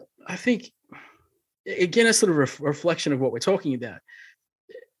I think, again, it's sort of a reflection of what we're talking about.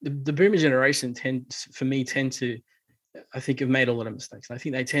 The boomer generation tend to, I think, have made a lot of mistakes. I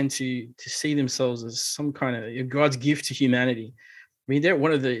think they tend to see themselves as some kind of God's gift to humanity. I mean, they're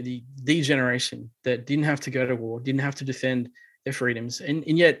one of the generation that didn't have to go to war, didn't have to defend their freedoms. And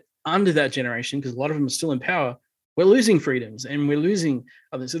yet under that generation, because a lot of them are still in power, we're losing freedoms and we're losing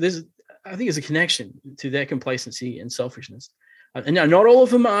others. So I think there's a connection to their complacency and selfishness. And now not all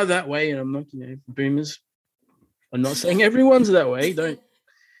of them are that way. And I'm not, boomers, I'm not saying everyone's that way. Don't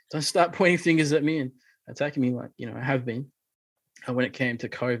start pointing fingers at me and attacking me like, I have been when it came to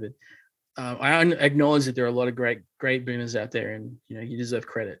COVID. I acknowledge that there are a lot of great boomers out there, and you deserve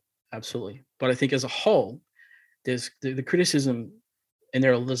credit, absolutely. But I think as a whole, there's the criticism, and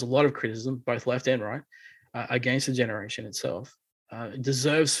there's a lot of criticism, both left and right, against the generation itself. It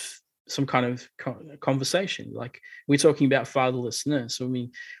deserves some kind of conversation. Like we're talking about fatherlessness. I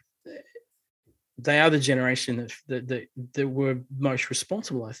mean, they are the generation that were most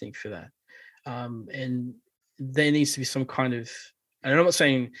responsible, I think, for that. And there needs to be some kind of, and I'm not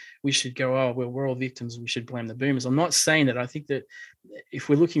saying we should go, oh, we're all victims, we should blame the boomers. I'm not saying that. I think that if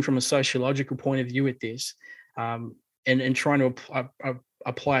we're looking from a sociological point of view at this, and trying to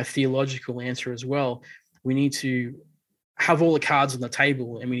apply a theological answer as well, we need to have all the cards on the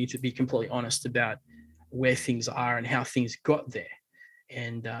table, and we need to be completely honest about where things are and how things got there.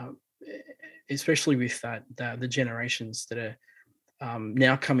 And especially with the generations that are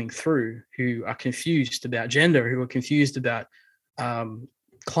now coming through, who are confused about gender, who are confused about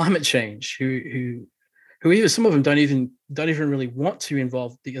climate change, who even, some of them don't even really want to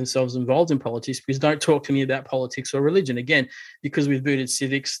involve themselves involved in politics, because don't talk to me about politics or religion, again, because we've booted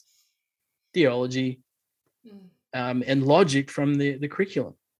civics, theology, and logic from the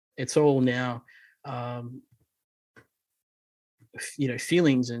curriculum. It's all now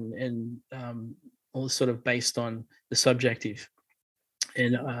feelings and all sort of based on the subjective,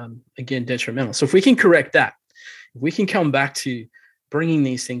 and again, detrimental. So if we can correct that, if we can come back to bringing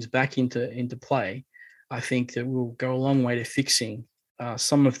these things back into play, I think that we'll go a long way to fixing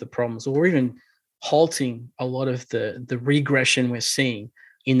some of the problems, or even halting a lot of the regression we're seeing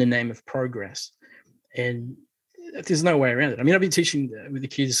in the name of progress. And there's no way around it. I mean, I've been teaching with the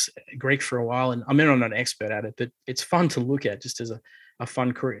kids Greek for a while, and I'm not an expert at it, but it's fun to look at just as a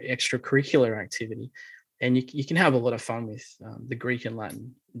fun extracurricular activity. And you can have a lot of fun with the Greek and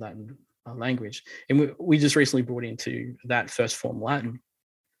Latin language. And we just recently brought into that first form Latin,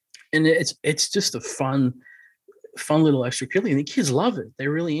 and it's just a fun little extracurricular. And the kids love it.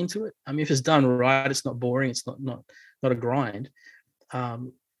 They're really into it. I mean, if it's done right, it's not boring. It's not a grind.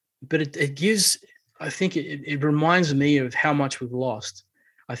 But it gives, I think it reminds me of how much we've lost,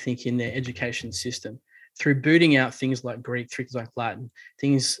 I think, in their education system through booting out things like Greek, things like Latin,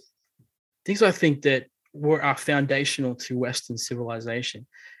 things I think that are foundational to Western civilization.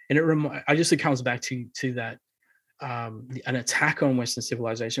 And it comes back to that, an attack on Western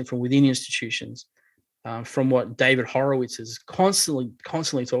civilization from within institutions, from what David Horowitz has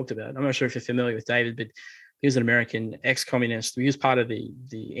constantly talked about. I'm not sure if you're familiar with David, but he was an American ex-communist. He was part of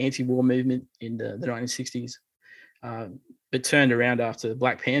the anti-war movement in the 1960s, but turned around after the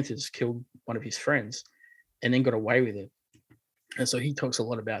Black Panthers killed one of his friends, and then got away with it. And so he talks a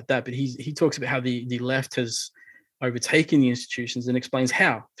lot about that. But he talks about how the left has overtaken the institutions, and explains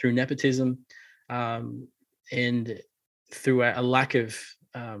how, through nepotism, and through a lack of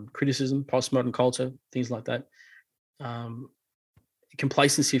criticism, postmodern culture, things like that.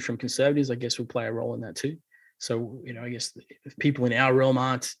 Complacency from conservatives, I guess, will play a role in that too. So, I guess if people in our realm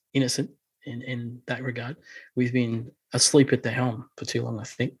aren't innocent in that regard, we've been asleep at the helm for too long, I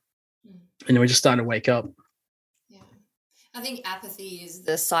think. And we're just starting to wake up. Yeah. I think apathy is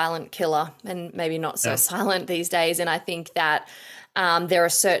the silent killer, and maybe not so silent these days. And I think that there are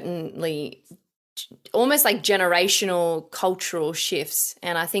certainly almost like generational cultural shifts.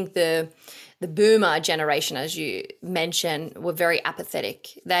 And I think the boomer generation, as you mentioned, were very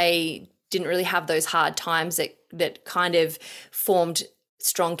apathetic. They didn't really have those hard times that kind of formed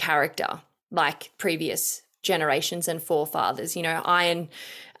strong character like previous generations and forefathers. Iron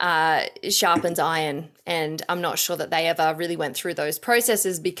sharpens iron, and I'm not sure that they ever really went through those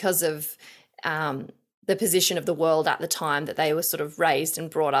processes because of the position of the world at the time that they were sort of raised and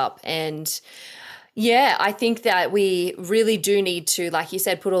brought up. And yeah, I think that we really do need to, like you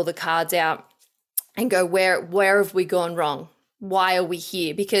said, put all the cards out and go, where have we gone wrong? Why are we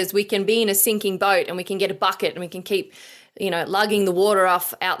here? Because we can be in a sinking boat and we can get a bucket and we can keep, lugging the water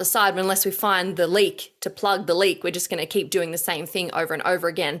off out the side, but unless we find the leak to plug the leak, we're just going to keep doing the same thing over and over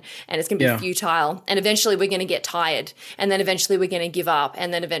again, and it's going to be futile. And eventually we're going to get tired, and then eventually we're going to give up,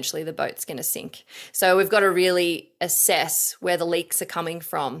 and then eventually the boat's going to sink. So we've got to really assess where the leaks are coming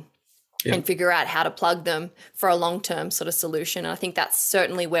from. Yeah. And figure out how to plug them for a long-term sort of solution. And I think that's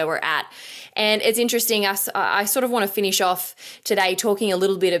certainly where we're at. And it's interesting, I sort of want to finish off today talking a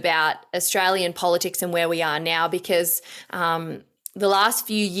little bit about Australian politics and where we are now, because the last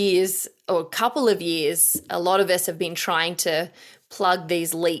few years, or a couple of years, a lot of us have been trying to plug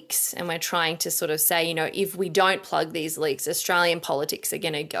these leaks, and we're trying to sort of say, if we don't plug these leaks, Australian politics are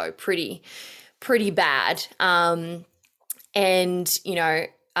going to go pretty bad.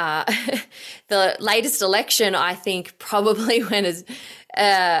 The latest election, I think, probably went as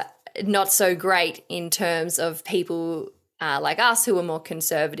not so great in terms of people like us who are more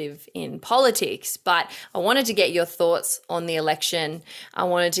conservative in politics. But I wanted to get your thoughts on the election. I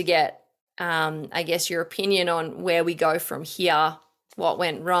wanted to get, I guess, your opinion on where we go from here, what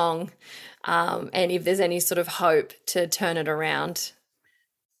went wrong, and if there's any sort of hope to turn it around.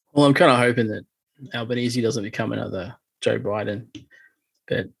 Well, I'm kind of hoping that Albanese doesn't become another Joe Biden.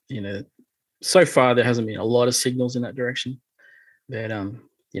 But, so far there hasn't been a lot of signals in that direction. But,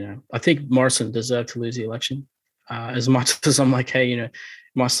 I think Morrison deserved to lose the election. As much as I'm like, hey,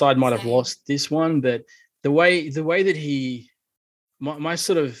 my side might have lost this one, but the way that my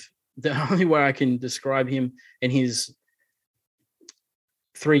sort of, the only way I can describe him in his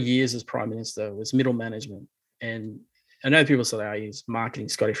 3 years as Prime Minister was middle management. And I know people say, oh, he's marketing,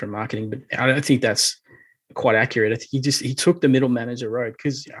 Scotty from marketing, but I don't think that's quite accurate. I think he took the middle manager road,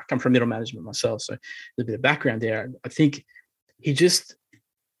 because I come from middle management myself. So there's a bit of background there. I think he just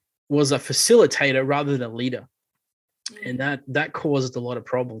was a facilitator rather than a leader. And that caused a lot of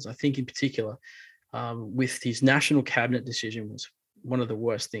problems. I think in particular with his national cabinet decision was one of the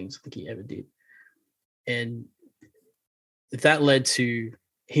worst things I think he ever did. And that led to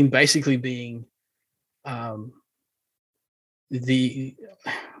him basically being to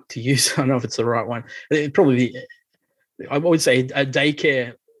use, I don't know if it's the right one, it'd probably be, I would say a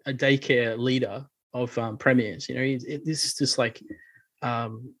daycare leader of premiers. This is just like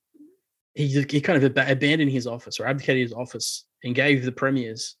he kind of abandoned his office or abdicated his office and gave the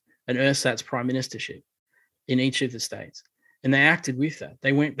premiers an ersatz prime ministership in each of the states, and they acted with that.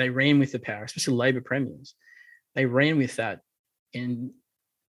 They ran with the power, especially Labor premiers. They ran with that and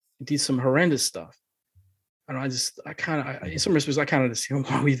did some horrendous stuff. And in some respects, I can't understand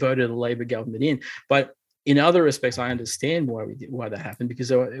why we voted a Labor government in. But in other respects, I understand why that happened, because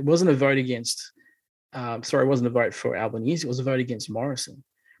it wasn't a vote against, it wasn't a vote for Albanese. It was a vote against Morrison.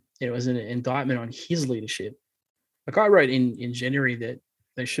 It was an indictment on his leadership. Like I wrote in January that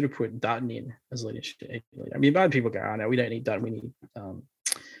they should have put Dutton in as leadership. I mean, other people go, oh, no, we don't need Dutton. We need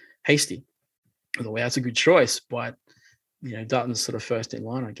Hastie. Although that's a good choice, but Dutton's sort of first in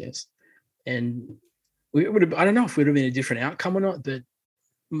line, I guess. And I don't know if it would have been a different outcome or not, but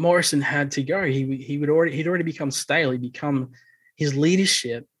Morrison had to go. He'd already become stale. His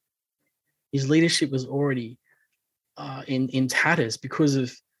leadership was already in tatters because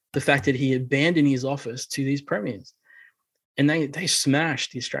of the fact that he abandoned his office to these premiers. And they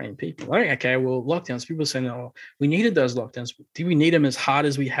smashed the Australian people. Like, okay, well, lockdowns, people are saying, oh, we needed those lockdowns. Did we need them as hard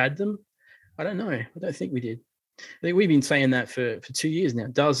as we had them? I don't know. I don't think we did. I think we've been saying that for 2 years now.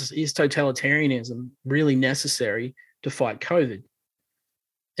 Is totalitarianism really necessary to fight COVID?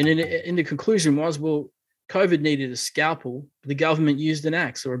 And in the conclusion was, well, COVID needed a scalpel. The government used an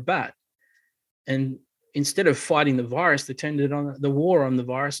axe or a bat. And instead of fighting the virus, they turned it on the war on the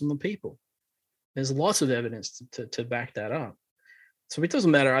virus and the people. There's lots of evidence to back that up. So it doesn't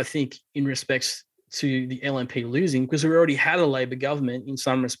matter, I think, in respects to the LNP losing, because we already had a Labor government in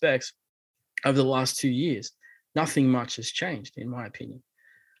some respects over the last 2 years. Nothing much has changed, in my opinion.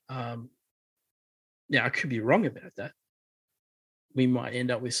 I could be wrong about that. We might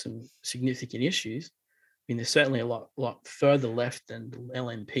end up with some significant issues. I mean, there's certainly a lot further left than the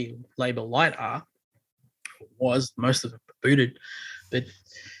LNP Labor Light was. Most of it booted. But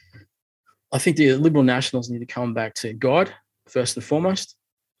I think the Liberal Nationals need to come back to God, first and foremost.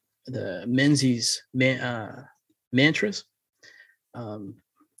 The Menzies mantras, to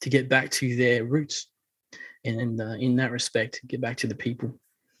get back to their roots. And in that respect, get back to the people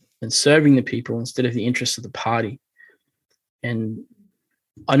and serving the people instead of the interests of the party. And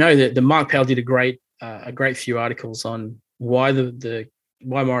I know that the Mark Powell did a great few articles on why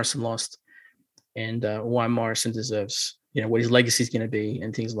why Morrison lost and why Morrison deserves, what his legacy is going to be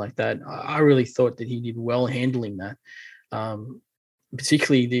and things like that. I really thought that he did well handling that,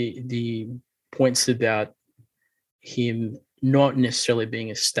 particularly the points about him not necessarily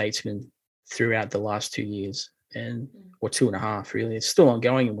being a statesman throughout the last 2 years or 2.5, really. It's still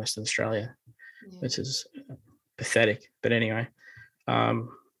ongoing in Western Australia, which is pathetic. But anyway, I'm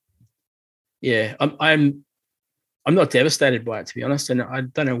not devastated by it, to be honest, and I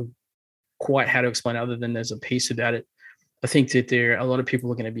don't know quite how to explain it other than there's a piece about it. I think that a lot of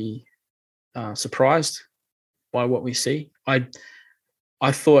people are going to be surprised by what we see. I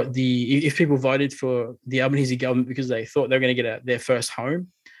thought if people voted for the Albanese government because they thought they were going to get their first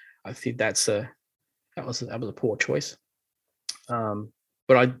home, I think that was a poor choice. But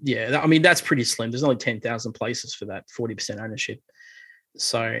that's pretty slim. There's only 10,000 places for that 40% ownership.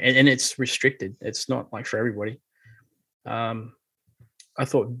 So, and it's restricted. It's not like for everybody. I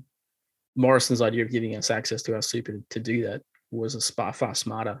thought Morrison's idea of giving us access to our super to do that was a far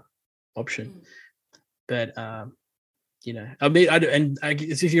smarter option. But,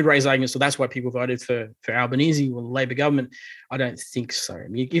 if you raise arguments, so that's why people voted for Albanese or the Labor government. I don't think so. I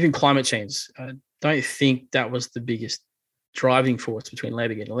mean, even climate change, I don't think that was the biggest driving force between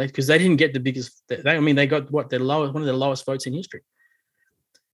Labor getting elected, because they didn't get the biggest. They got one of the lowest votes in history.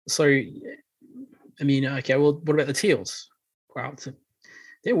 So, I mean, okay, well, what about the Teals? Well,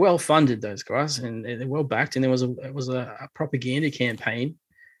 they're well funded, those guys, and they're well backed. And there was a propaganda campaign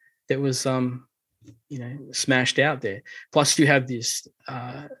that was smashed out there. Plus, you have this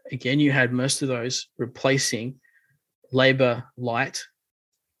again. You had most of those replacing Labor light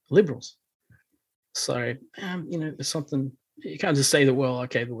Liberals. So there's something you can't just say that. Well,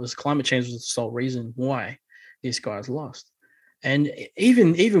 okay, but climate change was the sole reason why. this guy's lost. And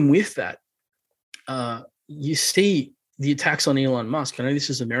even with that, you see the attacks on Elon Musk. I know this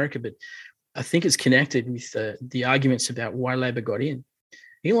is America, but I think it's connected with the arguments about why Labor got in.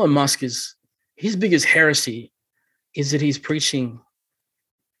 Elon Musk his biggest heresy is that he's preaching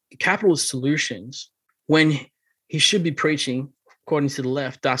capitalist solutions when he should be preaching, according to the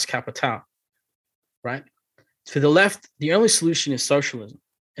left, Das Kapital, right? For the left, the only solution is socialism.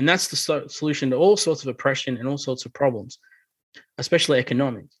 And that's the solution to all sorts of oppression and all sorts of problems, especially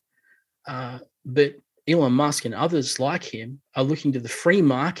economic. But Elon Musk and others like him are looking to the free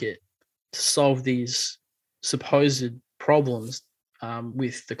market to solve these supposed problems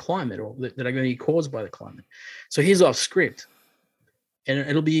with the climate, or that are going to be caused by the climate. So he's off script. And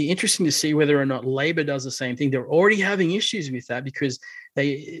it'll be interesting to see whether or not Labor does the same thing. They're already having issues with that because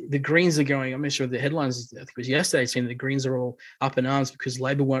the Greens are going, I'm not sure the headlines, I think it was yesterday, saying the Greens are all up in arms because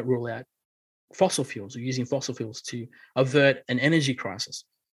Labor won't rule out fossil fuels or using fossil fuels to avert an energy crisis.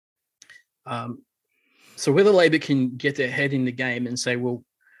 So whether Labor can get their head in the game and say, well,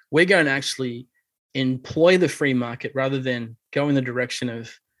 we're going to actually employ the free market rather than go in the direction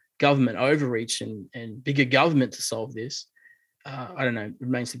of government overreach and bigger government to solve this, I don't know, it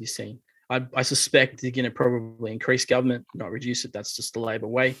remains to be seen. I suspect they're going to probably increase government, not reduce it. That's just the Labor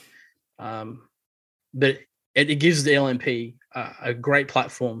way. But it gives the LNP a great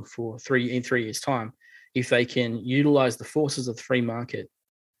platform for 3 years' time if they can utilize the forces of the free market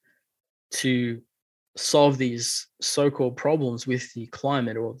to solve these so-called problems with the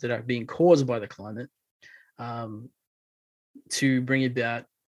climate, or that are being caused by the climate, to bring about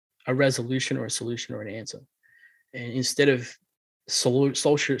a resolution or a solution or an answer. And instead of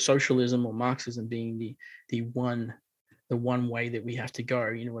socialism or Marxism being the one way that we have to go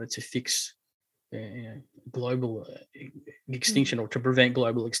in order to fix global extinction, or to prevent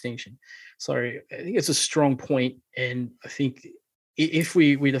global extinction. So I think it's a strong point, and I think if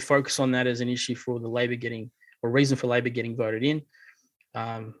we were to focus on that as an issue for the Labor getting, or reason for Labor getting voted in,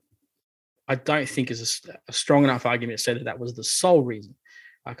 I don't think is a strong enough argument to say that was the sole reason.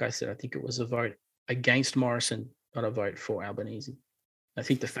 Like I said, I think it was a vote against Morrison, not a vote for Albanese. I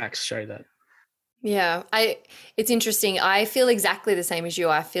think the facts show that. Yeah, it's interesting. I feel exactly the same as you.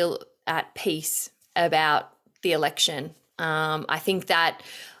 I feel at peace about the election. I think that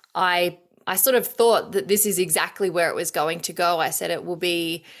I sort of thought that this is exactly where it was going to go. I said it will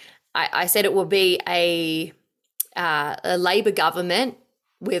be a Labor government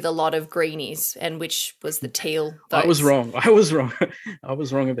with a lot of greenies, and which was the teal votes. I was wrong. I was wrong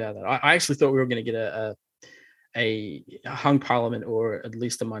about that. I actually thought we were going to get a hung parliament, or at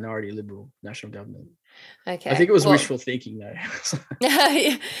least a minority Liberal national government. Okay. I think it was wishful thinking, though.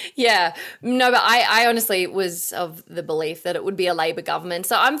 Yeah. No, but I honestly was of the belief that it would be a Labor government.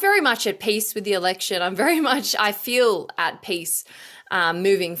 So I'm very much at peace with the election. I feel at peace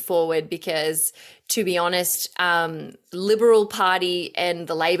moving forward, because, to be honest, Liberal Party and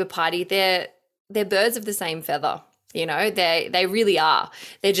the Labor Party, they're birds of the same feather. You know, they really are.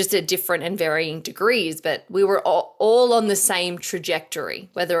 They're just at different and varying degrees, but we were all on the same trajectory,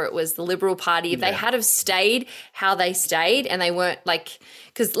 whether it was the Liberal Party. If they had have stayed how they stayed, and they weren't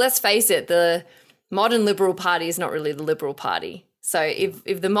because let's face it, the modern Liberal Party is not really the Liberal Party. So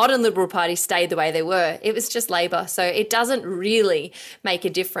if the modern Liberal Party stayed the way they were, it was just Labor. So it doesn't really make a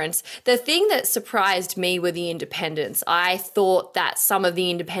difference. The thing that surprised me were the independents. I thought that some of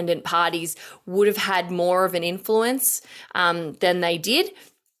the independent parties would have had more of an influence than they did.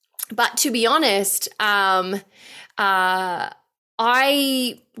 But to be honest, I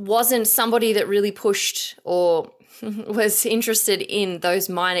wasn't somebody that really pushed or was interested in those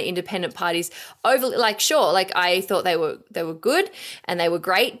minor independent parties overly. I thought they were good and they were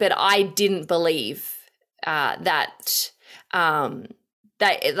great, but I didn't believe that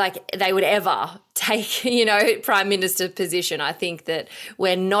they would ever take prime minister position. I think that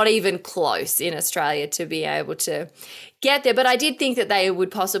we're not even close in Australia to be able to get there, but I did think that they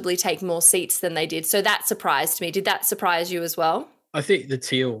would possibly take more seats than they did, so that surprised me. Did that surprise you as well? I think the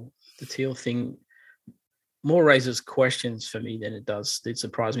teal thing more raises questions for me than it does. It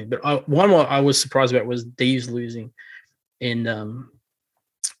surprised me. But one I was surprised about was Dee's losing in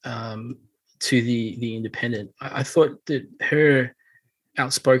to the independent. I thought that her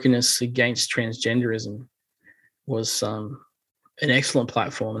outspokenness against transgenderism was an excellent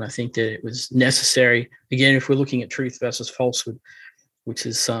platform, and I think that it was necessary. Again, if we're looking at truth versus falsehood, which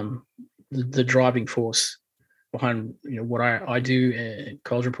is the driving force behind what I do at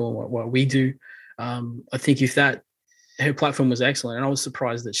Caldron Pool and what we do. I think if her platform was excellent, and I was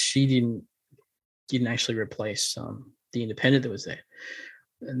surprised that she didn't actually replace the independent that was there.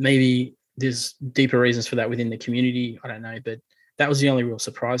 Maybe there's deeper reasons for that within the community. I don't know, but that was the only real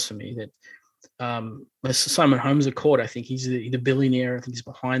surprise for me, that Simon Holmes Accord, I think he's the billionaire. I think he's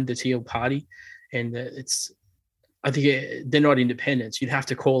behind the Teal Party, and I think they're not independents. You'd have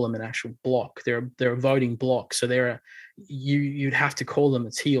to call them an actual bloc. They're a voting bloc, so you'd have to call them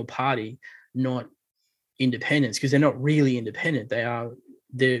a Teal Party, not independents, because they're not really independent.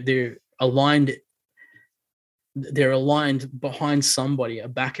 They're aligned. They're aligned behind somebody, a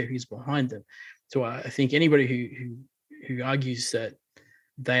backer who's behind them. So I think anybody who argues that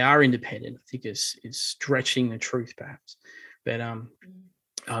they are independent, I think is stretching the truth, perhaps. But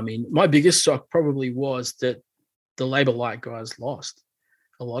I mean, my biggest shock probably was that the Labor Light guys lost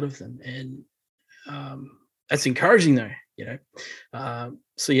a lot of them, and that's encouraging, though.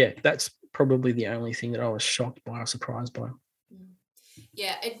 So yeah, that's probably the only thing that I was shocked by or surprised by.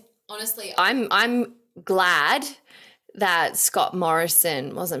 Yeah, honestly, I'm glad that Scott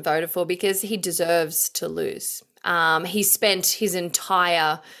Morrison wasn't voted for, because he deserves to lose. He spent his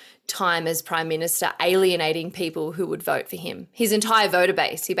entire time as Prime Minister alienating people who would vote for him. His entire voter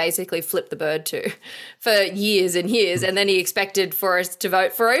base, he basically flipped the bird to for years and years, and then he expected for us to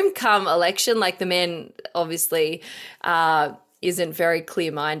vote for him come election. Like, the man obviously isn't very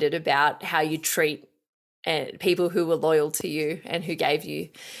clear-minded about how you treat people who were loyal to you and who gave you,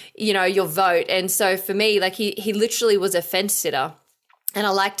 your vote. And so for me, like, he literally was a fence sitter. And I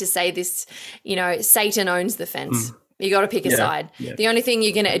like to say this, Satan owns the fence. You got to pick a side. Yeah. The only thing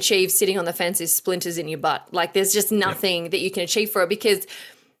you're going to achieve sitting on the fence is splinters in your butt. Like, there's just nothing that you can achieve for it, because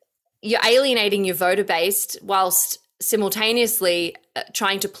you're alienating your voter base whilst simultaneously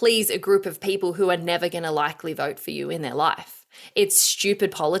trying to please a group of people who are never going to likely vote for you in their life. It's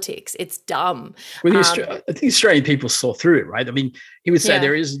stupid politics. It's dumb. Well, I think Australian people saw through it, right? I mean, he would say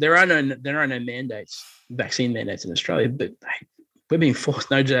there are no mandates, vaccine mandates in Australia, but we're being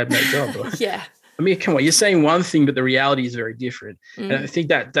forced, no jab, no job. Right? Yeah. I mean, come on, you're saying one thing, but the reality is very different. And I think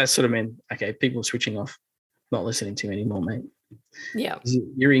that sort of meant, okay, people are switching off, not listening to you anymore, mate. Yeah.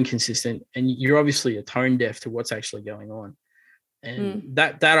 You're inconsistent, and you're obviously tone deaf to what's actually going on. And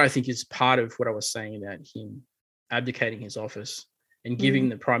that I think is part of what I was saying about him abdicating his office and giving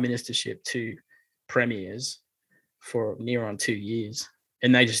the prime ministership to premiers for near on 2 years.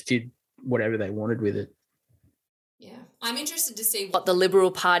 And they just did whatever they wanted with it. Yeah. I'm interested to see what the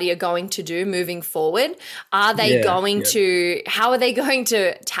Liberal Party are going to do moving forward. Are they how are they going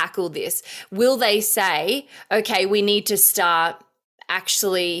to tackle this? Will they say, okay, we need to start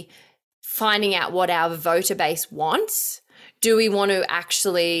actually finding out what our voter base wants? Do we want to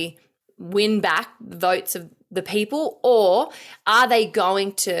actually win back votes of the people, or are they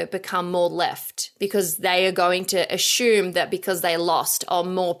going to become more left because they are going to assume that because they lost,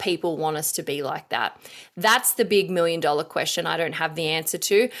 more people want us to be like that? That's the big $1 million question I don't have the answer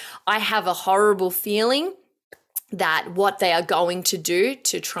to. I have a horrible feeling that what they are going to do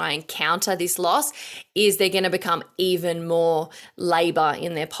to try and counter this loss is they're going to become even more Labor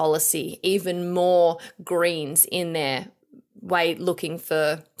in their policy, even more Greens in their way looking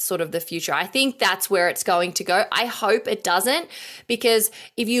for sort of the future. I think that's where it's going to go. I hope it doesn't, because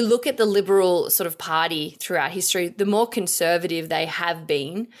if you look at the Liberal sort of party throughout history, the more conservative they have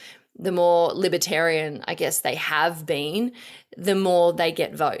been, the more libertarian, I guess, they have been, the more they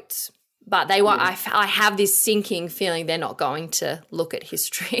get votes. But they were, I have this sinking feeling they're not going to look at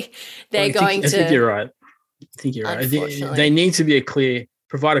history. I think you're right. They need to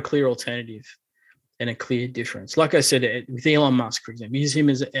provide a clear alternative and a clear difference. Like I said, with Elon Musk, for example, use him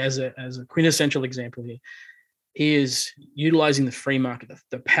as a quintessential example here. He is utilizing the free market,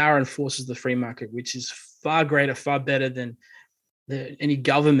 the power and forces of the free market, which is far greater, far better than any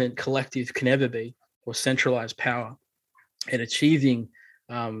government collective can ever be, or centralized power, and achieving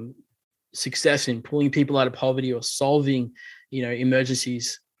success in pulling people out of poverty or solving,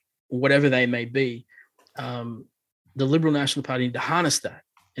 emergencies, whatever they may be. The Liberal National Party need to harness that.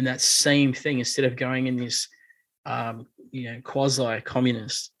 And that same thing, instead of going in this,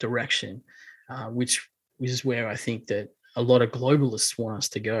 quasi-communist direction, which is where I think that a lot of globalists want us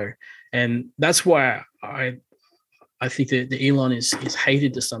to go. And that's why I think that the Elon is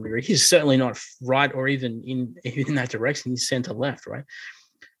hated to some degree. He's certainly not right or even in that direction. He's center left, right?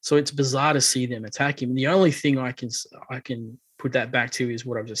 So it's bizarre to see them attack him. And the only thing I can put that back to is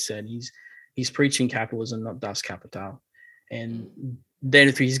what I've just said. He's preaching capitalism, not das Kapital. And then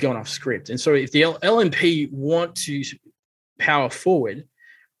if he's gone off script. And so if the LNP want to power forward,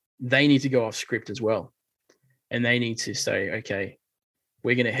 they need to go off script as well. And they need to say, okay,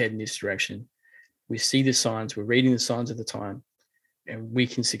 we're going to head in this direction. We see the signs, we're reading the signs at the time, and we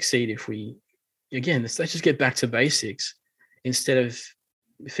can succeed if let's just get back to basics instead of,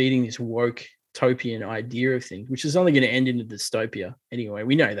 feeding this woke utopian idea of things, which is only going to end in a dystopia anyway.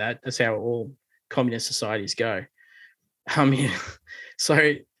 We know that. That's how all communist societies go.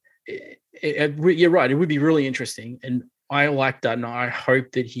 So you're right. It would be really interesting. And I like that. And I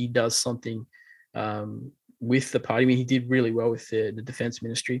hope that he does something with the party. I mean, he did really well with the defense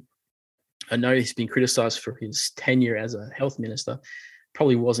ministry. I know he's been criticized for his tenure as a health minister.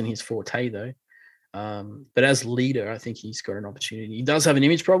 Probably wasn't his forte, though. But as leader, I think he's got an opportunity. He does have an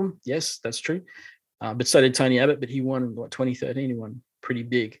image problem. Yes, that's true. But so did Tony Abbott. But he won, 2013? He won pretty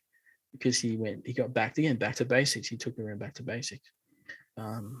big because he got back to basics. He took everyone back to basics.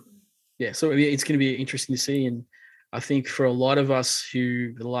 So it's going to be interesting to see. And I think for a lot of us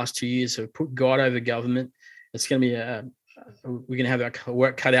who the last 2 years have put God over government, it's going to be we're going to have our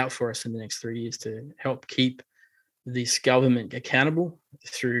work cut out for us in the next 3 years to help keep this government accountable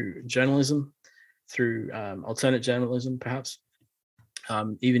through journalism, through alternate journalism, perhaps,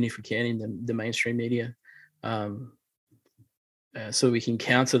 even if we can in the mainstream media, so we can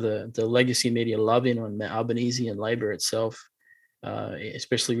counter the legacy media love-in on Albanese and Labor itself,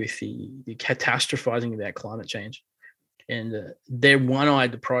 especially with the catastrophizing about climate change and their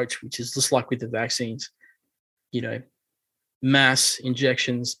one-eyed approach, which is just like with the vaccines, mass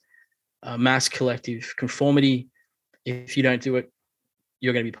injections, mass collective conformity. If you don't do it,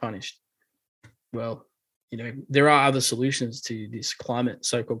 you're going to be punished. Well, there are other solutions to this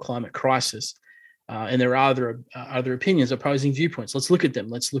so-called climate crisis, and there are other opinions, opposing viewpoints. Let's look at them.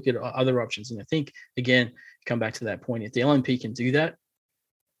 Let's look at other options. And I think, again, come back to that point, if the LNP can do that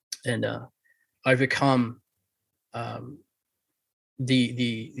and overcome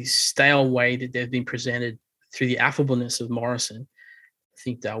the stale way that they've been presented through the affableness of Morrison, I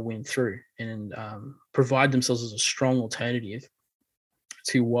think they'll win through and provide themselves as a strong alternative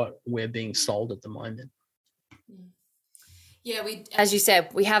to what we're being sold at the moment. Yeah, as you said,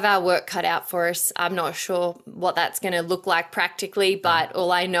 we have our work cut out for us. I'm not sure what that's going to look like practically, but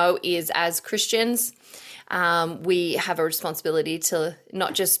all I know is as Christians, we have a responsibility to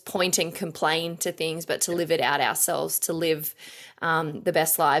not just point and complain to things, but to live it out ourselves, to live the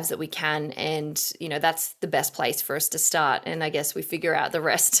best lives that we can. And, that's the best place for us to start. And I guess we figure out the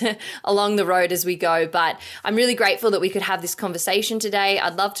rest along the road as we go. But I'm really grateful that we could have this conversation today.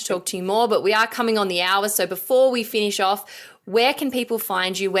 I'd love to talk to you more, but we are coming on the hour. So before we finish off, where can people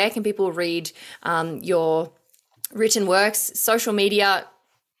find you? Where can people read your written works, social media?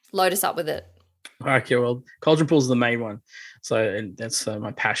 Load us up with it. Okay, well, Caldron Pool is the main one. And that's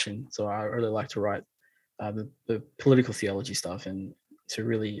my passion. So I really like to write the political theology stuff and to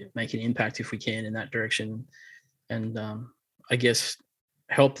really make an impact if we can in that direction. And I guess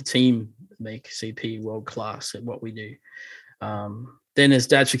help the team make CP world-class at what we do. Then as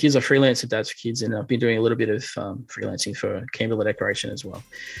Dads for Kids, I freelance at Dads for Kids, and I've been doing a little bit of freelancing for candle decoration as well.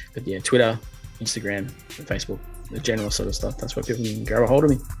 But yeah, Twitter, Instagram, Facebook, the general sort of stuff. That's where people can grab a hold of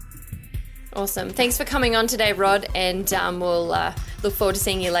me. Awesome. Thanks for coming on today, Rod, and we'll look forward to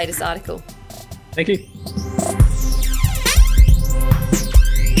seeing your latest article. Thank you.